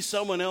you see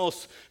someone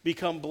else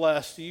become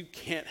blessed, you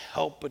can't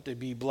help but to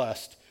be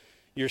blessed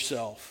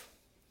yourself.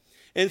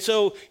 And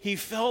so he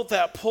felt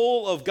that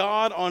pull of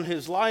God on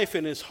his life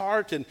and his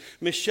heart, and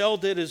Michelle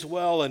did as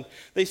well. And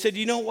they said,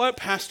 you know what,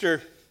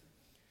 Pastor?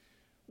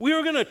 We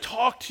were going to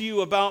talk to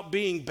you about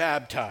being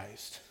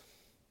baptized.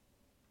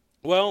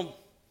 Well,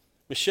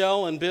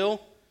 Michelle and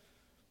Bill,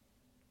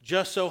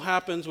 just so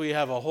happens we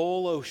have a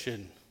whole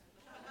ocean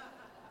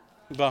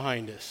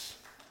behind us.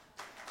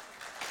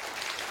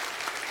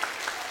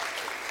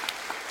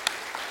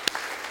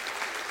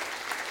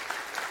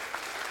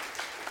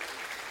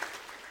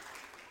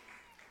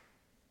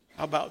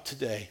 How about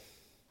today?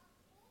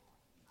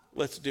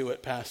 Let's do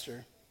it,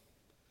 Pastor.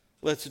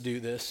 Let's do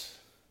this.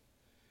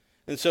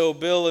 And so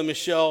Bill and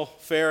Michelle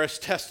Ferris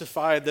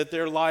testified that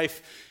their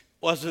life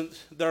wasn't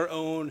their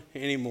own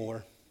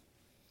anymore.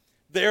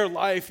 Their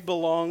life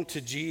belonged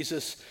to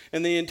Jesus,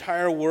 and the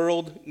entire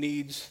world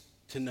needs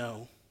to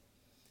know.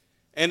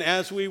 And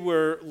as we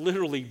were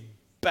literally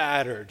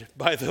battered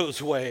by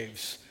those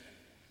waves,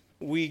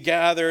 we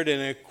gathered,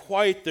 and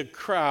quite the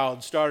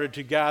crowd started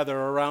to gather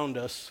around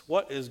us.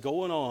 What is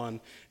going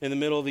on in the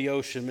middle of the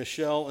ocean?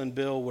 Michelle and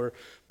Bill were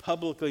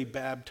publicly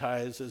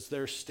baptized as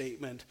their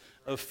statement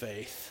of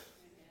faith.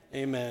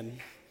 Amen.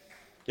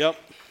 Yep.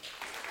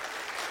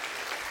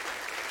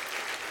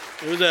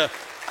 It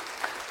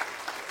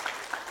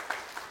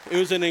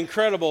was an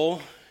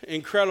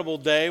incredible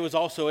day. I was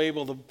also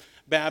able to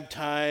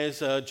baptize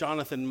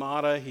Jonathan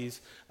Mata.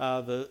 He's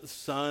the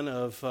son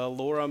of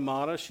Laura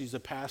Mata. She's a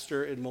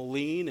pastor in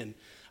Moline, and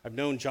I've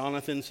known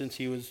Jonathan since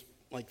he was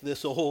like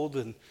this old,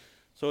 and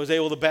so I was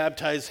able to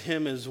baptize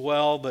him as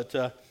well.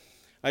 But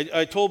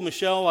I told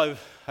Michelle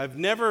I've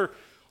never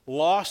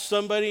lost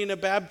somebody in a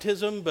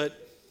baptism,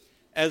 but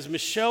as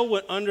Michelle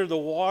went under the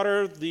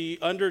water, the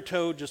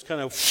undertow just kind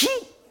of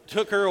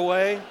took her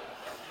away.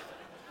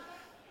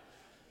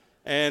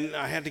 And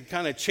I had to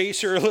kind of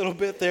chase her a little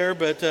bit there,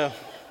 but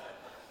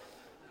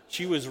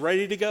she was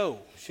ready to go.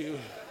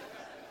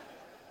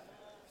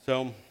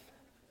 So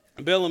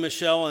Bill and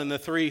Michelle and the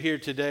three here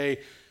today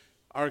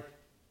are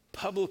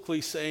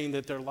publicly saying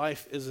that their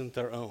life isn't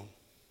their own.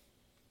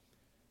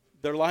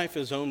 Their life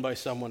is owned by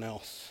someone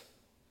else.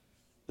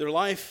 Their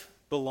life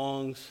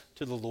belongs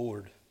to the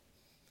Lord.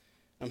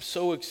 I'm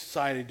so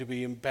excited to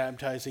be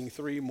baptizing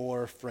three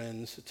more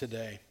friends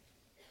today.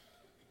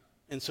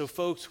 And so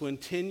folks, when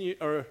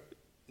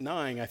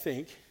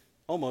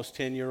almost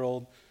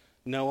 10-year-old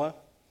Noah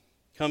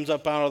comes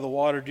up out of the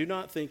water, do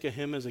not think of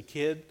him as a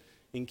kid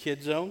in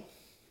Kid Zone.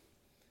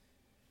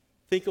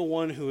 Think of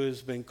one who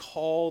has been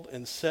called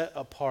and set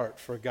apart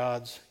for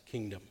God's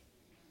kingdom.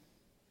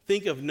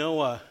 Think of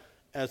Noah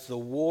as the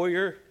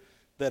warrior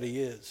that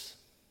he is.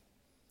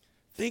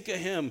 Think of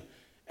him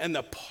and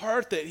the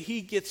part that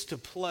he gets to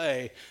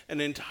play,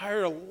 an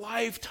entire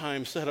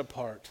lifetime set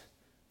apart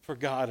for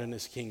God and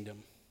his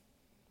kingdom.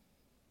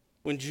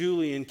 When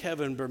Julie and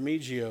Kevin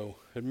Bermigio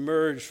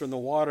emerged from the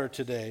water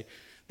today,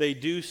 they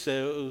do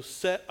so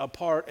set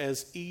apart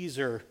as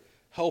eager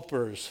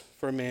helpers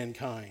for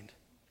mankind.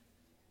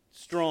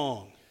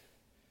 Strong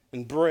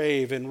and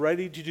brave and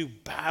ready to do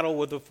battle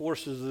with the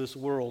forces of this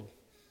world.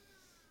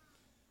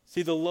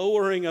 See, the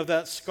lowering of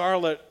that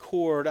scarlet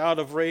cord out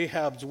of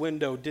Rahab's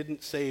window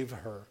didn't save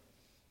her.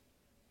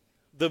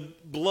 The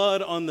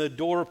blood on the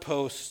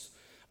doorposts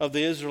of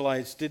the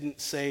Israelites didn't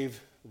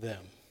save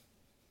them.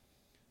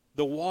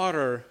 The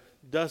water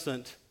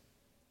doesn't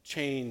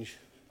change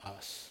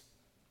us.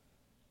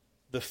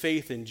 The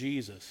faith in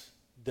Jesus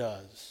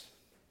does.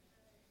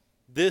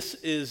 This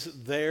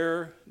is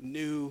their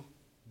new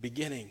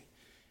beginning,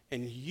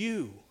 and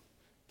you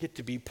get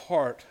to be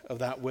part of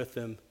that with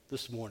them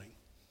this morning.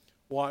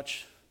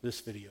 Watch this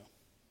video.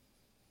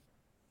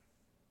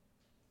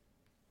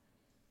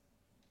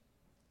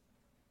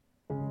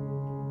 I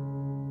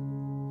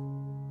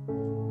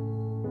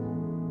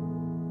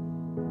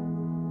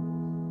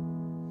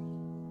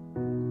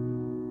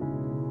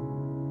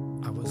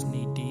was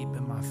knee-deep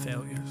in my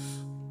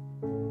failures,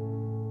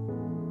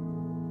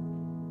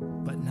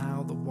 but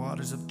now the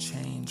waters of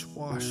change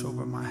wash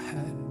over my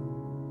head.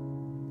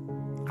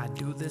 I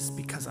do this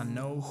because I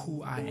know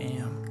who I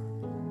am.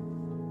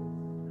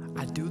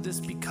 I do this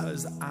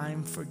because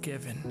I'm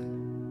forgiven.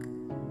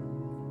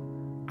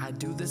 I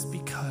do this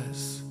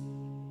because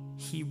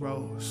He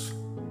rose.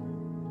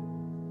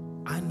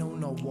 I know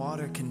no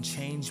water can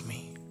change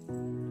me,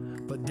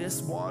 but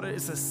this water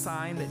is a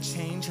sign that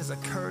change has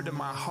occurred in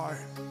my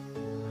heart.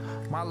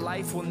 My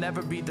life will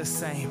never be the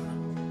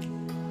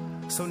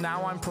same. So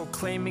now I'm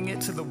proclaiming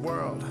it to the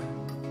world.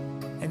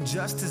 And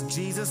just as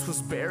Jesus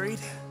was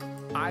buried,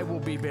 I will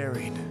be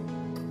buried.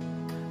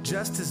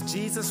 Just as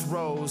Jesus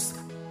rose,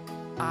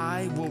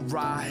 I will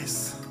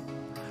rise.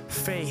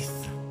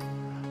 Faith,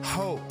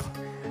 hope,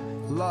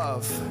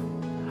 love,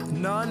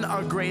 none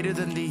are greater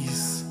than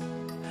these.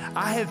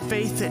 I have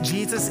faith that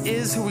Jesus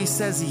is who He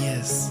says He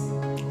is.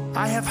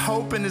 I have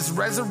hope in His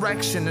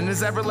resurrection and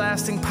His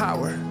everlasting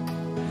power.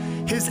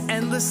 His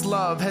endless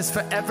love has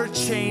forever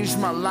changed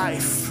my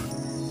life.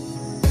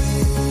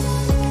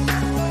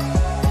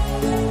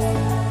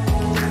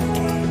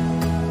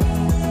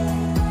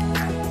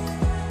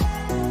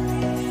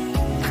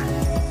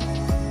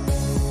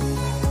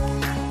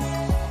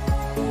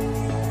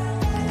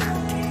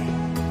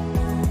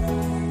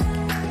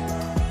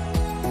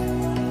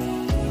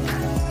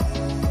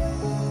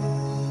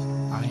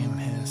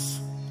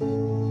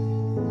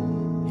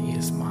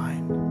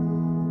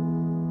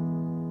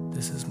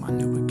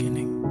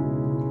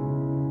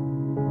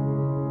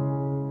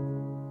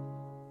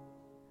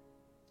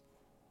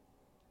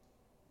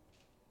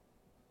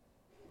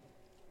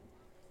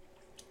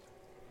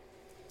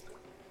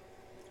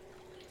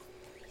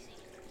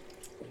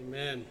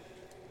 Amen.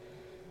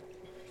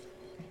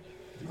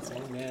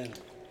 Amen.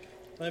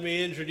 Let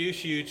me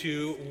introduce you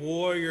to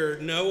Warrior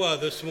Noah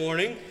this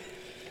morning.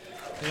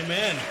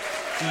 Amen.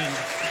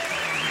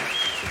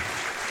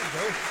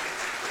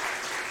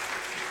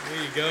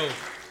 There you go.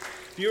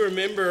 If you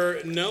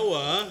remember,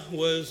 Noah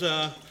was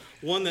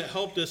one that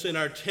helped us in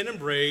our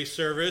Tenebrae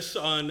service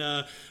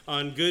on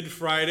Good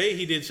Friday.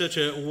 He did such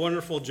a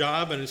wonderful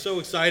job, and I'm so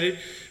excited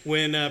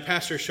when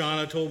Pastor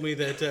Shauna told me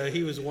that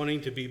he was wanting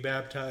to be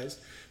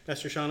baptized.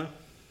 Pastor Shauna?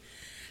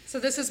 So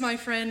this is my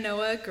friend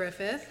Noah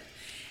Griffith,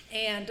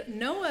 and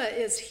Noah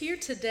is here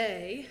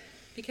today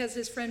because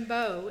his friend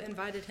Bo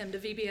invited him to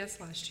VBS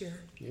last year.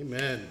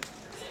 Amen.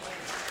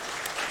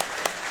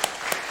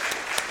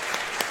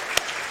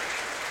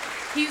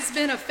 He's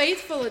been a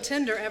faithful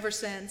attender ever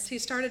since. He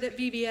started at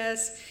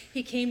VBS,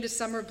 he came to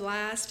Summer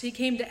Blast, he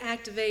came to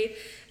Activate,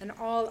 and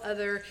all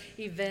other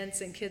events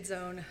and Kids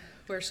Zone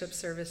worship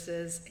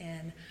services,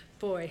 and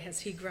boy, has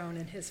he grown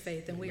in his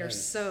faith, and we are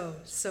so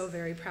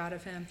very proud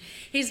of him.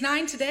 He's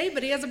 9 today,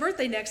 but he has a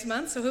birthday next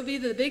month, so he'll be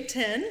the Big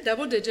 10,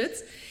 double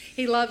digits.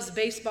 He loves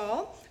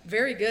baseball,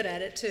 very good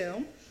at it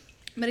too,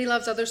 but he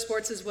loves other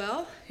sports as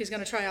well. He's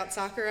going to try out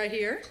soccer, I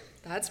hear.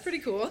 That's pretty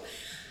cool.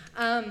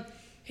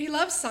 He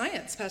loves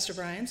science, Pastor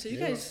Brian, so you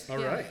guys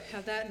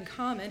have that in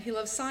common. He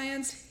loves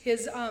science.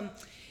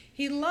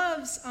 He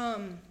loves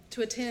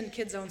to attend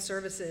Kids Zone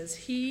services.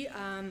 He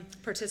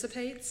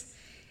participates.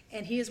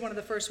 And he is one of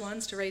the first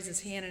ones to raise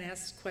his hand and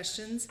ask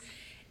questions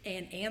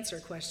and answer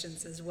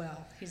questions as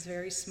well. He's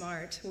very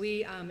smart.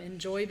 We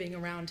enjoy being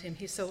around him.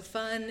 He's so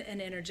fun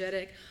and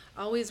energetic,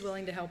 always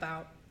willing to help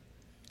out.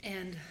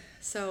 And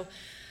so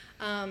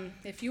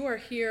if you are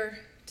here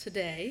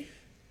today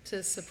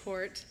to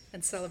support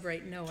and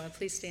celebrate Noah,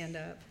 please stand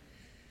up.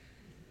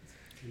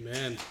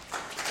 Amen.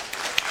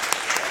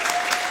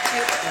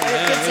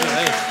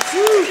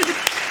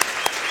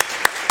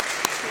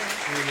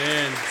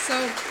 Amen. So,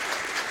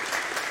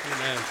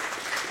 amen.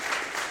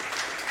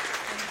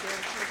 Thank you.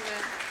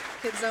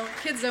 Look at that.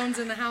 Kids Zone's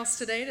in the house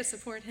today to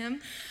support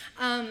him.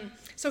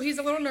 So he's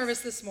a little nervous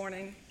this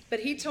morning,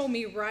 but he told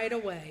me right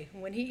away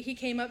when he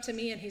came up to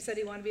me and he said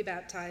he wanted to be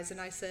baptized,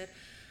 and I said,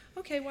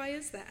 okay, why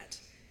is that?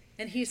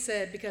 And he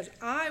said, because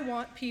I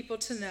want people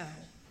to know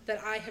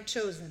that I have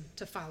chosen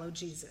to follow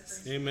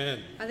Jesus.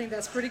 Amen. I think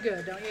that's pretty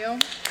good, don't you? Amen.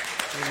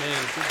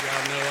 Good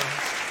job, Noah.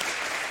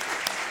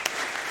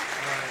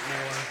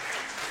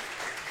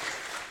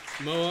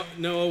 All right,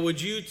 Noah, would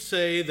you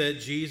say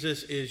that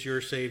Jesus is your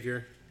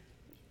Savior?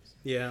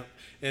 Yeah.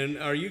 And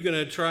are you going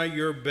to try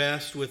your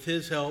best with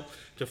his help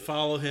to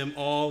follow him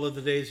all of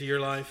the days of your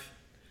life?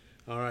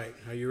 All right.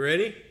 Are you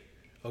ready?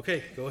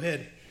 Okay, go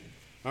ahead.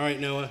 All right,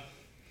 Noah.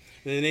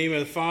 In the name of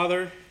the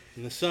Father,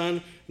 and the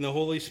Son, and the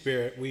Holy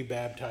Spirit, we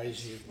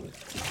baptize you.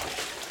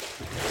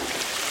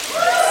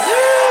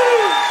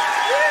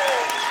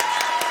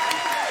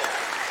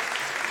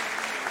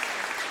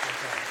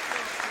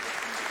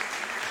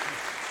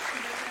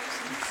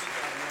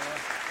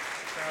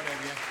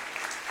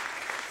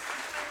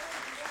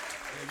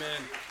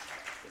 Amen.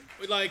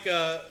 We'd like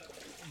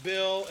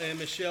Bill and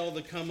Michelle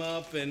to come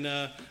up and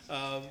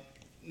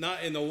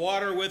not in the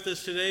water with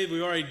us today.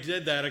 We already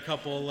did that a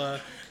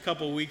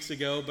couple weeks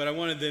ago, but I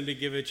wanted them to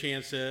give a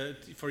chance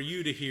for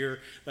you to hear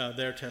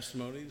their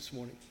testimony this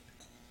morning.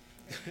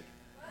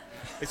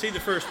 I see the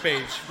first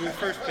page.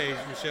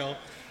 Michelle.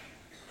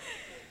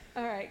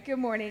 All right. Good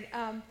morning.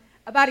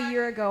 About a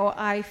year ago,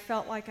 I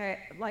felt like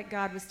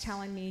God was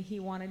telling me He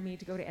wanted me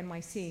to go to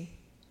NYC.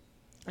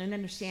 I didn't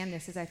understand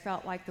this, as I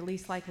felt like the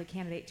least likely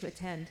candidate to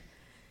attend.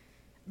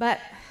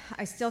 But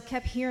I still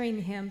kept hearing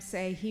Him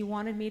say He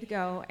wanted me to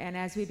go, and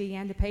as we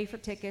began to pay for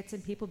tickets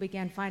and people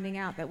began finding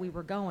out that we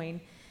were going,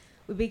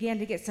 we began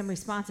to get some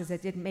responses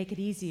that didn't make it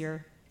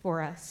easier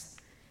for us,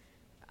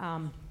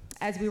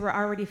 as we were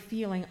already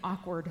feeling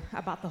awkward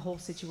about the whole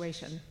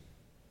situation.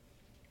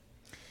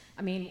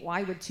 I mean,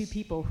 why would two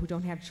people who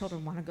don't have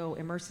children want to go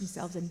immerse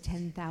themselves in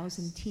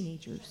 10,000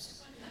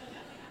 teenagers?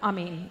 I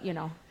mean,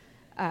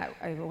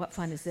 what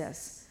fun is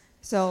this?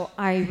 So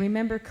I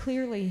remember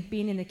clearly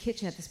being in the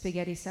kitchen at the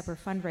Spaghetti Supper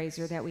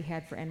fundraiser that we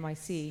had for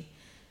NYC.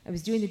 I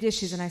was doing the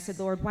dishes, and I said,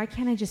 Lord, why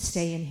can't I just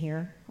stay in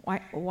here?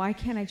 Why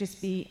can't I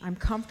just I'm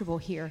comfortable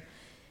here?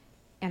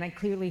 And I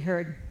clearly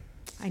heard,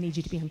 I need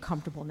you to be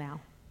uncomfortable now.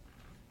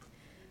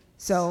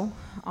 So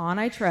on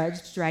I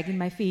trudged, dragging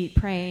my feet,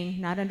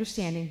 praying, not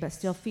understanding, but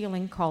still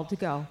feeling called to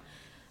go.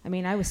 I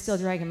mean, I was still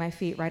dragging my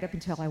feet right up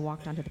until I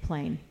walked onto the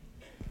plane.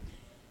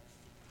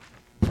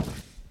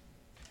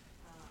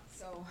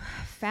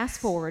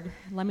 Fast forward,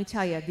 let me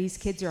tell you, these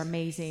kids are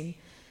amazing.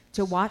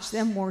 To watch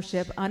them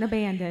worship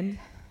unabandoned,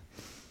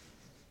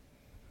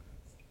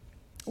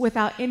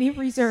 without any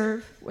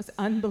reserve, was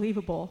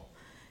unbelievable.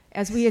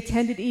 As we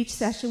attended each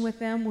session with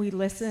them, we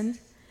listened,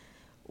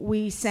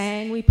 we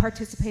sang, we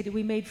participated,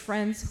 we made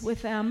friends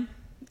with them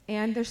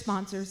and their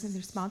sponsors, and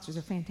their sponsors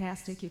are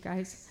fantastic, you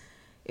guys.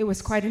 It was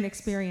quite an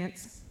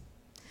experience.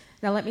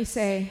 Now let me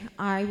say,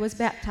 I was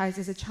baptized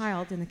as a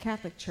child in the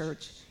Catholic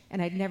Church,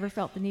 and I'd never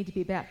felt the need to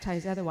be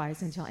baptized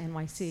otherwise until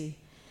NYC.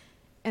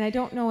 And I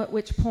don't know at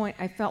which point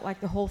I felt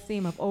like the whole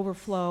theme of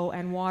overflow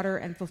and water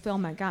and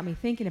fulfillment got me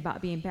thinking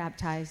about being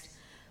baptized,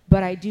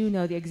 but I do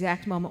know the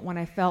exact moment when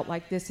I felt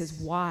like this is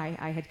why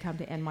I had come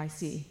to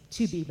NYC,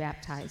 to be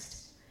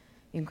baptized.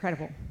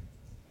 Incredible.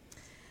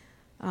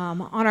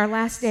 On our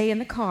last day in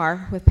the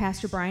car with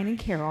Pastor Brian and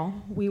Carol,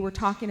 we were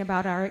talking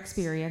about our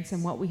experience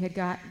and what we had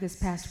got this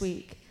past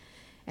week.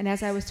 And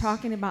as I was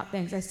talking about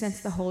things, I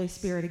sensed the Holy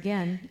Spirit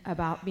again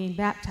about being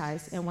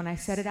baptized. And when I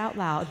said it out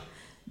loud,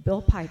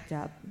 Bill piped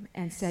up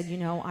and said,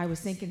 I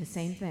was thinking the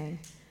same thing.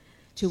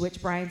 To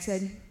which Brian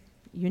said,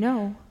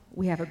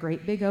 we have a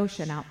great big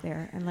ocean out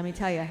there. And let me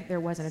tell you, there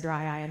wasn't a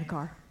dry eye in the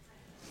car.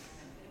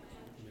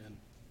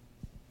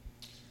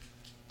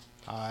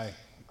 Amen.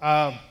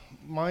 Hi.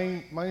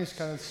 Mine is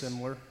kind of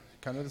similar,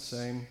 kind of the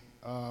same.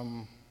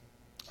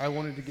 I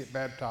wanted to get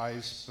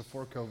baptized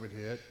before COVID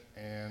hit,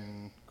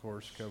 and of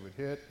course COVID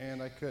hit,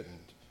 and I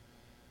couldn't.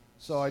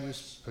 So I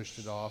just pushed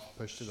it off,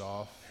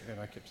 and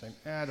I kept saying,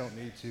 I don't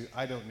need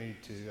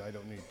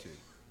to.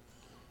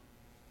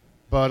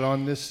 But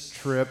on this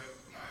trip,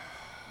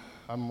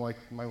 I'm like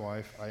my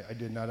wife, I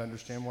did not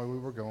understand why we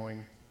were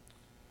going.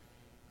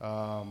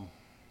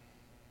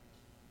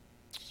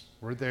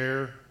 We're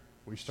there,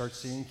 we start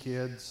seeing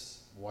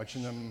kids,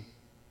 watching them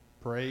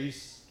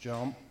praise,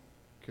 jump,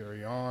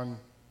 carry on,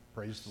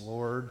 praise the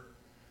Lord,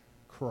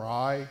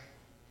 cry.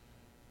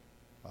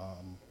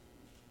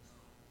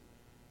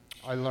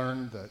 I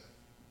learned that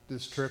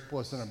this trip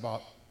wasn't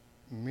about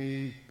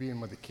me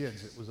being with the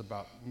kids. It was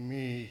about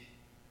me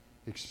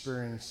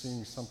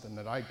experiencing something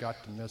that I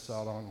got to miss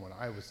out on when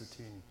I was a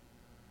teen.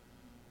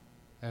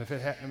 And if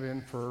it hadn't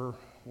been for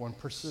one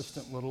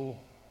persistent little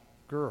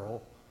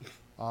girl,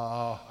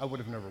 I would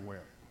have never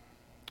went.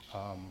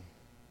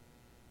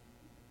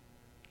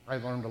 I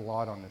learned a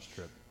lot on this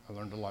trip. I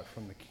learned a lot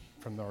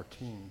from our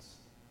teens.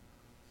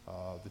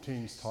 The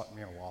teens taught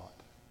me a lot,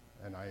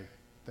 and I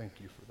thank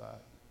you for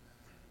that.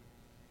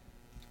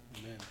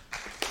 Amen.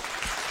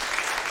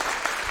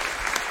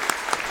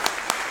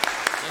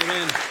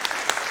 Amen.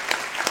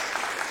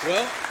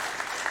 Well,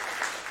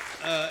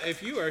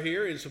 if you are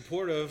here in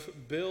support of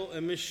Bill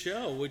and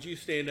Michelle, would you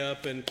stand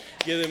up and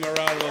give them a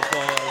round of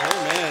applause?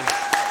 Amen.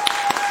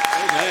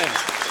 Amen.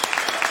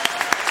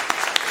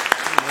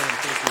 Amen.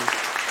 Thank you.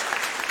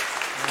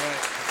 All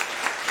right.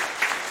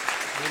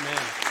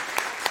 Amen.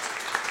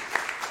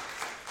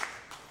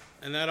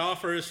 And that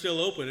offer is still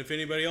open. If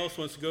anybody else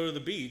wants to go to the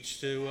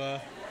beach,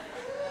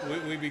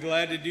 we'd be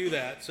glad to do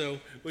that. So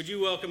would you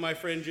welcome my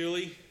friend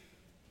Julie?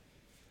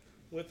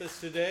 with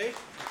us today?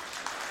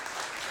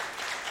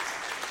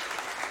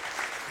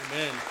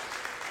 Amen.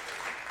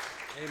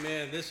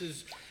 Amen. This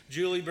is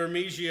Julie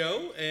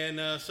Bermigio,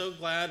 and so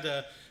glad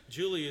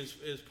Julie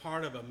is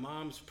part of a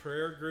mom's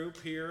prayer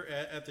group here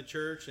at the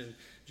church. And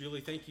Julie,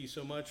 thank you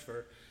so much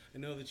I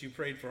know that you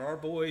prayed for our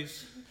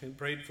boys and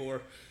prayed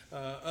for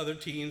other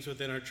teens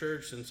within our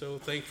church, and so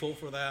thankful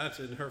for that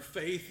and her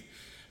faith.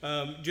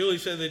 Julie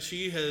said that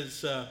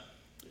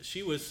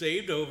she was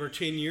saved over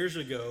 10 years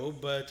ago,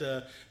 but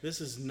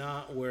this is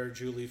not where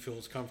Julie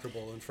feels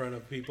comfortable in front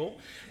of people.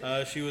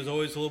 She was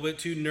always a little bit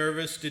too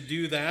nervous to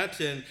do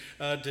that and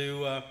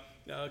to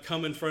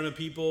come in front of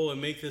people and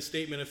make this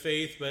statement of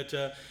faith. But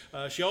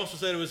she also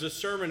said it was a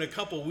sermon a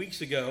couple weeks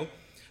ago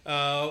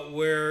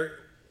where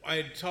I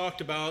had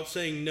talked about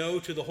saying no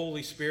to the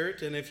Holy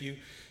Spirit. And if you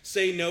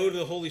say no to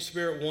the Holy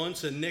Spirit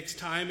once, and next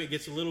time it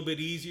gets a little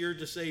bit easier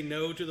to say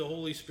no to the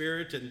Holy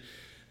Spirit. And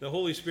the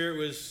Holy Spirit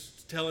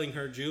was telling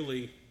her,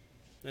 Julie,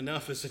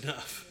 enough is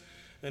enough.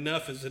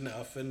 Enough is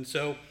enough. And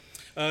so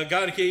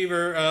God gave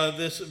her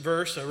this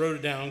verse. I wrote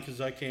it down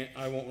because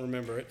I won't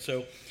remember it.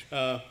 So,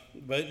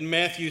 but in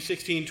Matthew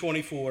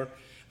 16:24,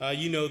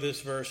 you know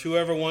this verse.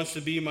 Whoever wants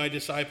to be my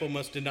disciple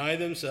must deny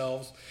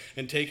themselves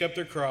and take up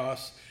their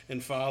cross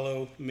and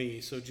follow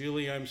me. So,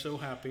 Julie, I'm so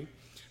happy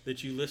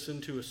that you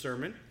listened to a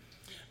sermon,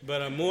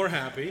 but I'm more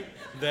happy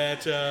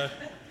that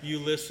you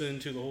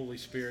listened to the Holy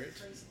Spirit.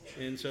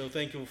 And so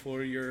thankful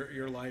for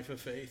your life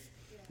of faith.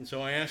 And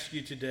so I ask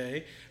you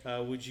today,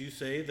 would you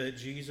say that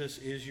Jesus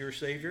is your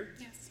Savior?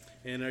 Yes.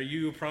 And are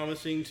you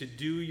promising to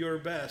do your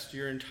best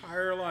your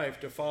entire life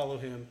to follow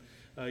him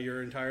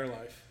your entire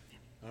life?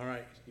 All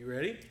right, you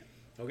ready?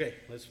 Okay,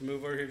 let's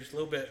move over here just a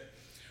little bit.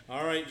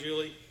 All right,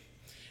 Julie.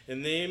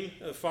 In the name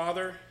of the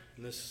Father,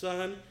 and the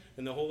Son,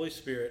 and the Holy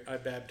Spirit, I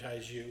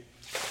baptize you.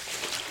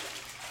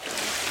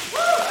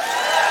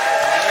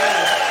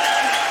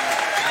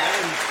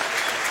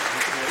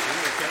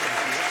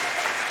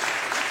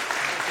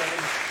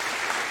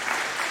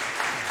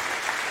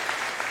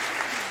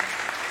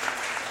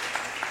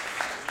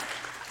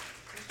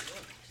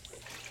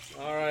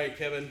 All right,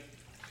 Kevin.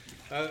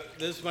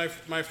 This is my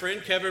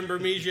friend Kevin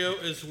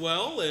Bermigio as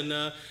well,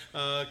 and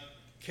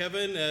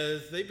Kevin,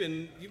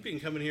 you've been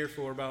coming here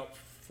for about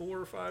 4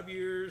 or 5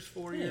 years,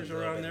 4 years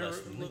around there.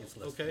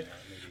 Okay,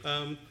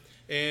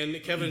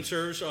 and Kevin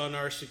serves on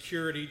our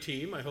security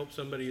team. I hope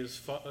somebody is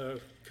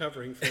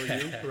covering for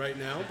you right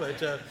now,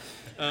 but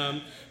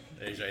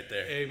he's right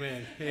there.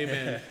 Amen,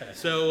 amen.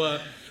 So.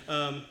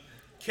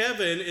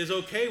 Kevin is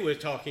okay with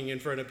talking in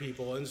front of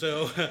people, and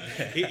so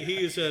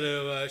he's going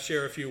to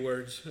share a few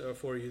words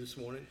for you this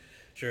morning.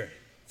 Sure.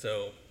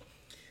 So,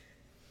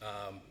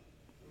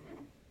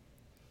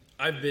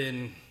 I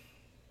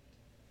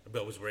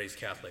was raised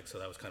Catholic, so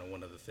that was kind of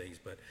one of the things,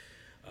 but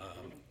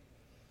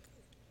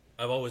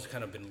I've always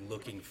kind of been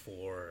looking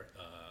for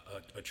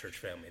a church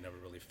family. Never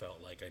really felt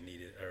like I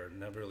needed, or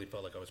never really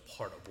felt like I was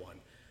part of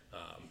one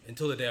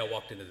until the day I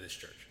walked into this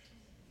church.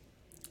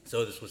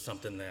 So this was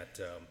something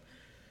that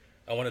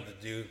I wanted to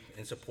do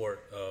in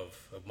support of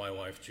my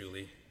wife,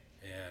 Julie,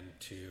 and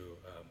to,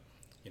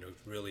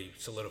 really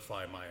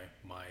solidify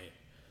my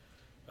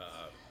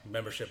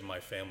membership in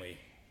my family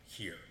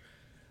here.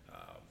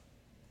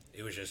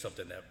 It was just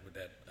something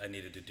that I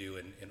needed to do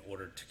in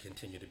order to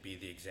continue to be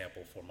the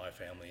example for my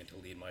family and to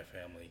lead my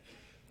family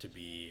to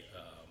be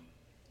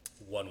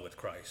one with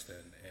Christ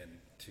and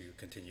to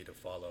continue to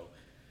follow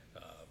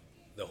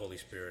the Holy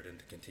Spirit and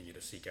to continue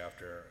to seek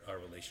after our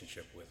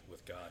relationship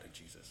with God and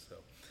Jesus. So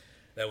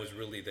that was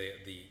really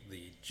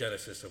the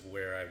genesis of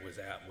where I was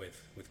at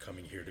with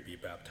coming here to be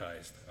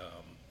baptized.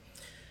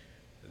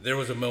 There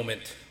was a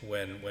moment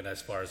when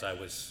as far as I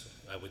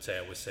would say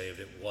I was saved,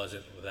 it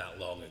wasn't that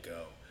long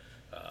ago.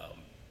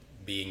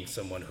 Being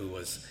someone who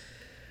was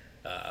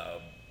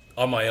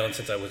on my own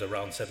since I was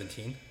around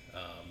 17,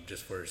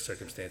 just for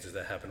circumstances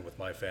that happened with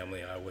my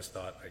family, I always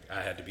thought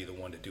I had to be the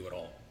one to do it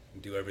all,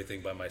 do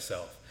everything by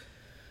myself.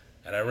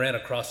 And I ran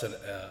across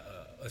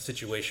a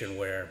situation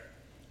where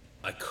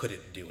I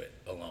couldn't do it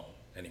alone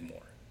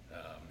anymore.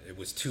 It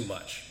was too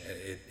much.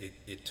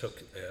 It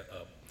took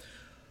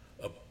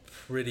a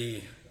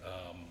pretty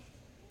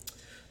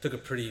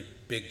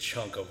big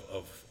chunk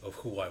of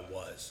who I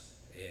was,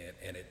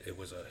 and it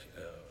was a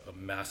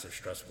massive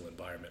stressful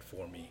environment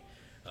for me,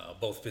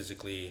 both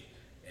physically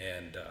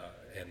and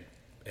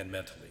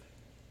mentally.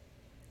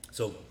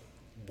 So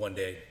one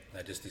day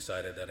I just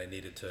decided that I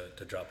needed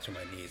to drop to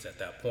my knees at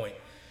that point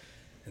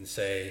and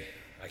say,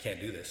 I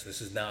can't do this.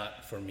 This is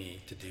not for me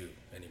to do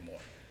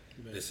anymore.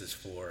 Amen. This is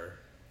for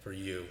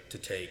you to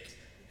take,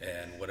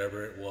 and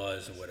whatever it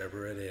was,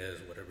 whatever it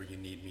is, whatever you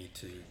need me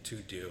to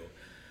do,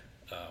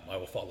 I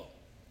will follow.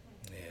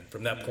 And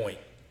from that point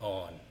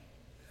on,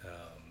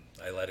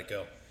 I let it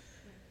go.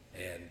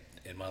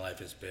 And my life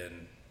has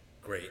been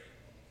great,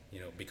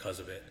 because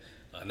of it.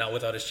 Not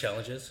without its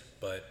challenges,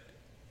 but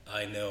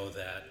I know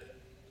that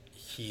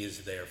he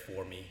is there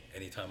for me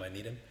anytime I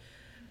need him,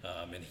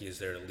 and he is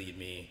there to lead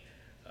me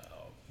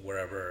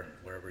wherever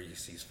he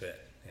sees fit.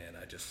 And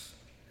I just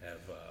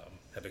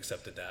have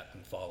accepted that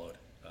and followed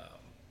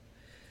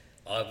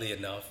oddly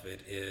enough,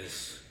 it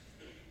is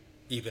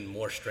even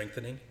more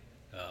strengthening,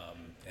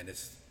 and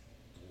it's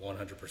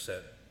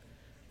 100%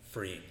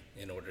 freeing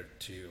in order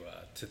to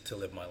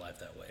live my life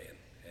that way.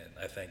 And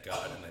I thank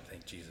God and I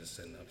thank Jesus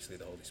and obviously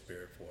the Holy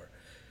Spirit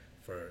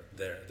for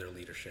their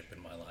leadership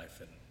in my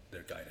life and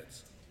their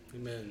guidance.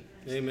 Amen.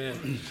 Amen.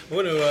 I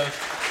want to,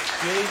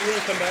 Julie, do you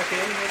want to come back in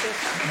with us?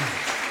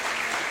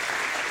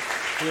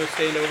 You want to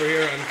stand over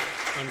here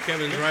on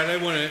Kevin's right. I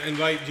want to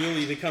invite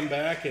Julie to come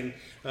back, and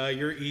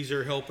your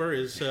Easer helper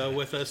is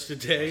with us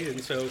today.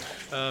 And so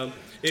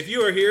if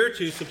you are here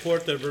to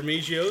support the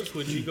Vermigios,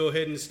 would you go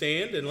ahead and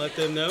stand and let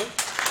them know?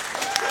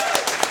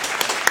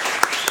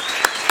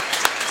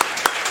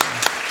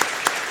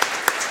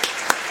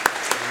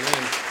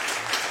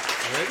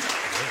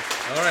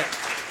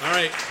 All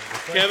right.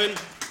 Kevin,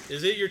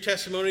 is it your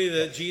testimony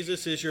that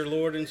Jesus is your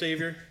Lord and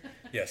Savior?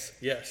 Yes.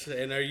 Yes.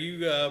 And are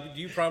you? Do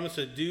you promise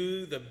to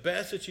do the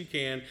best that you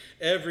can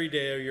every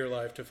day of your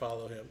life to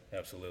follow Him?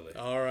 Absolutely.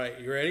 All right.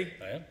 You ready?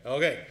 I am.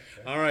 Okay.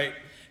 All right.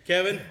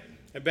 Kevin,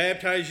 I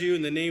baptize you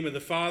in the name of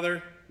the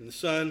Father, and the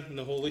Son, and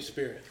the Holy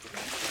Spirit.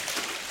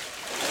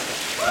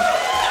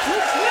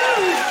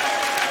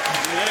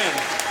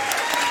 Amen.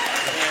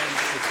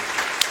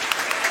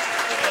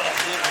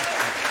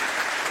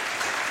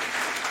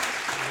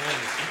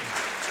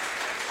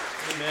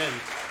 Amen.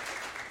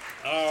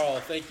 Oh,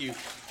 thank you.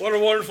 What a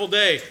wonderful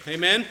day.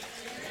 Amen.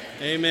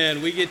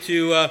 Amen. We get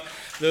to,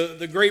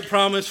 the great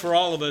promise for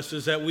all of us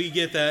is that we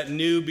get that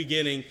new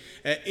beginning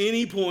at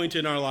any point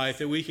in our life,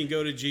 that we can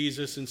go to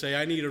Jesus and say,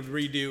 I need a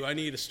redo. I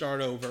need to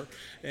start over.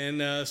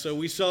 And so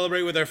we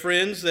celebrate with our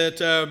friends that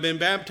have been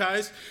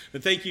baptized.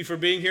 And thank you for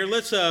being here.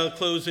 Let's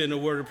close in a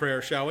word of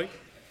prayer, shall we?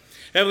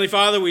 Heavenly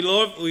Father, we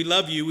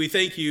love you. We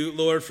thank you,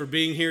 Lord, for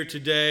being here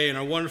today and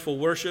our wonderful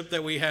worship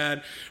that we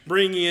had,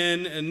 bringing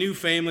in new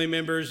family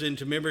members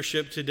into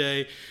membership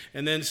today,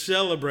 and then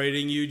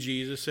celebrating you,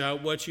 Jesus,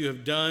 what you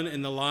have done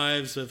in the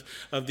lives of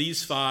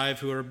these 5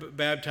 who are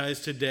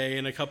baptized today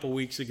and a couple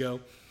weeks ago.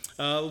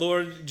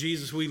 Lord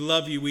Jesus, we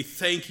love you. We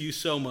thank you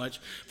so much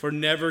for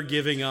never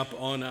giving up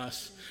on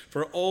us,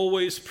 for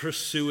always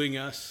pursuing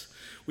us.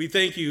 We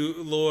thank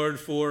you, Lord,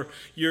 for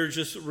your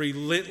just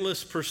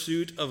relentless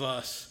pursuit of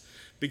us.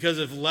 Because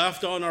if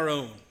left on our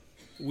own,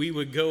 we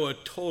would go a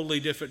totally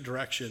different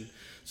direction.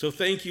 So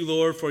thank you,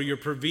 Lord, for your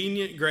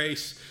prevenient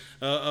grace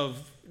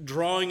of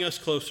drawing us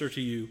closer to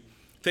you.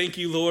 Thank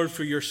you, Lord,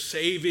 for your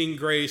saving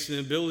grace and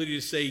ability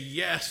to say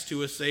yes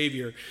to a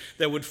Savior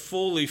that would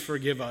fully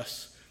forgive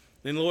us.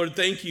 And Lord,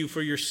 thank you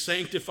for your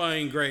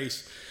sanctifying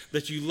grace,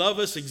 that you love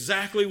us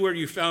exactly where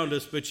you found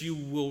us, but you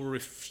will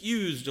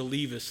refuse to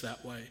leave us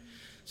that way.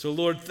 So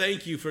Lord,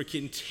 thank you for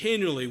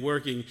continually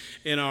working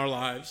in our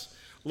lives.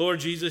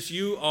 Lord Jesus,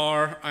 you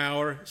are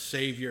our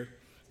Savior.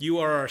 You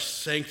are our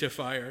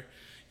sanctifier.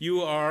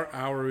 You are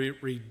our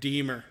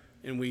Redeemer.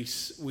 And we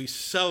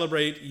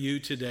celebrate you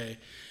today.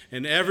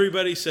 And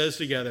everybody says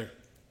together,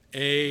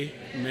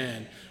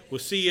 Amen. We'll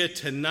see you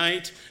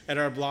tonight at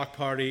our block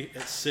party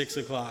at 6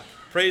 o'clock.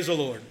 Praise the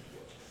Lord.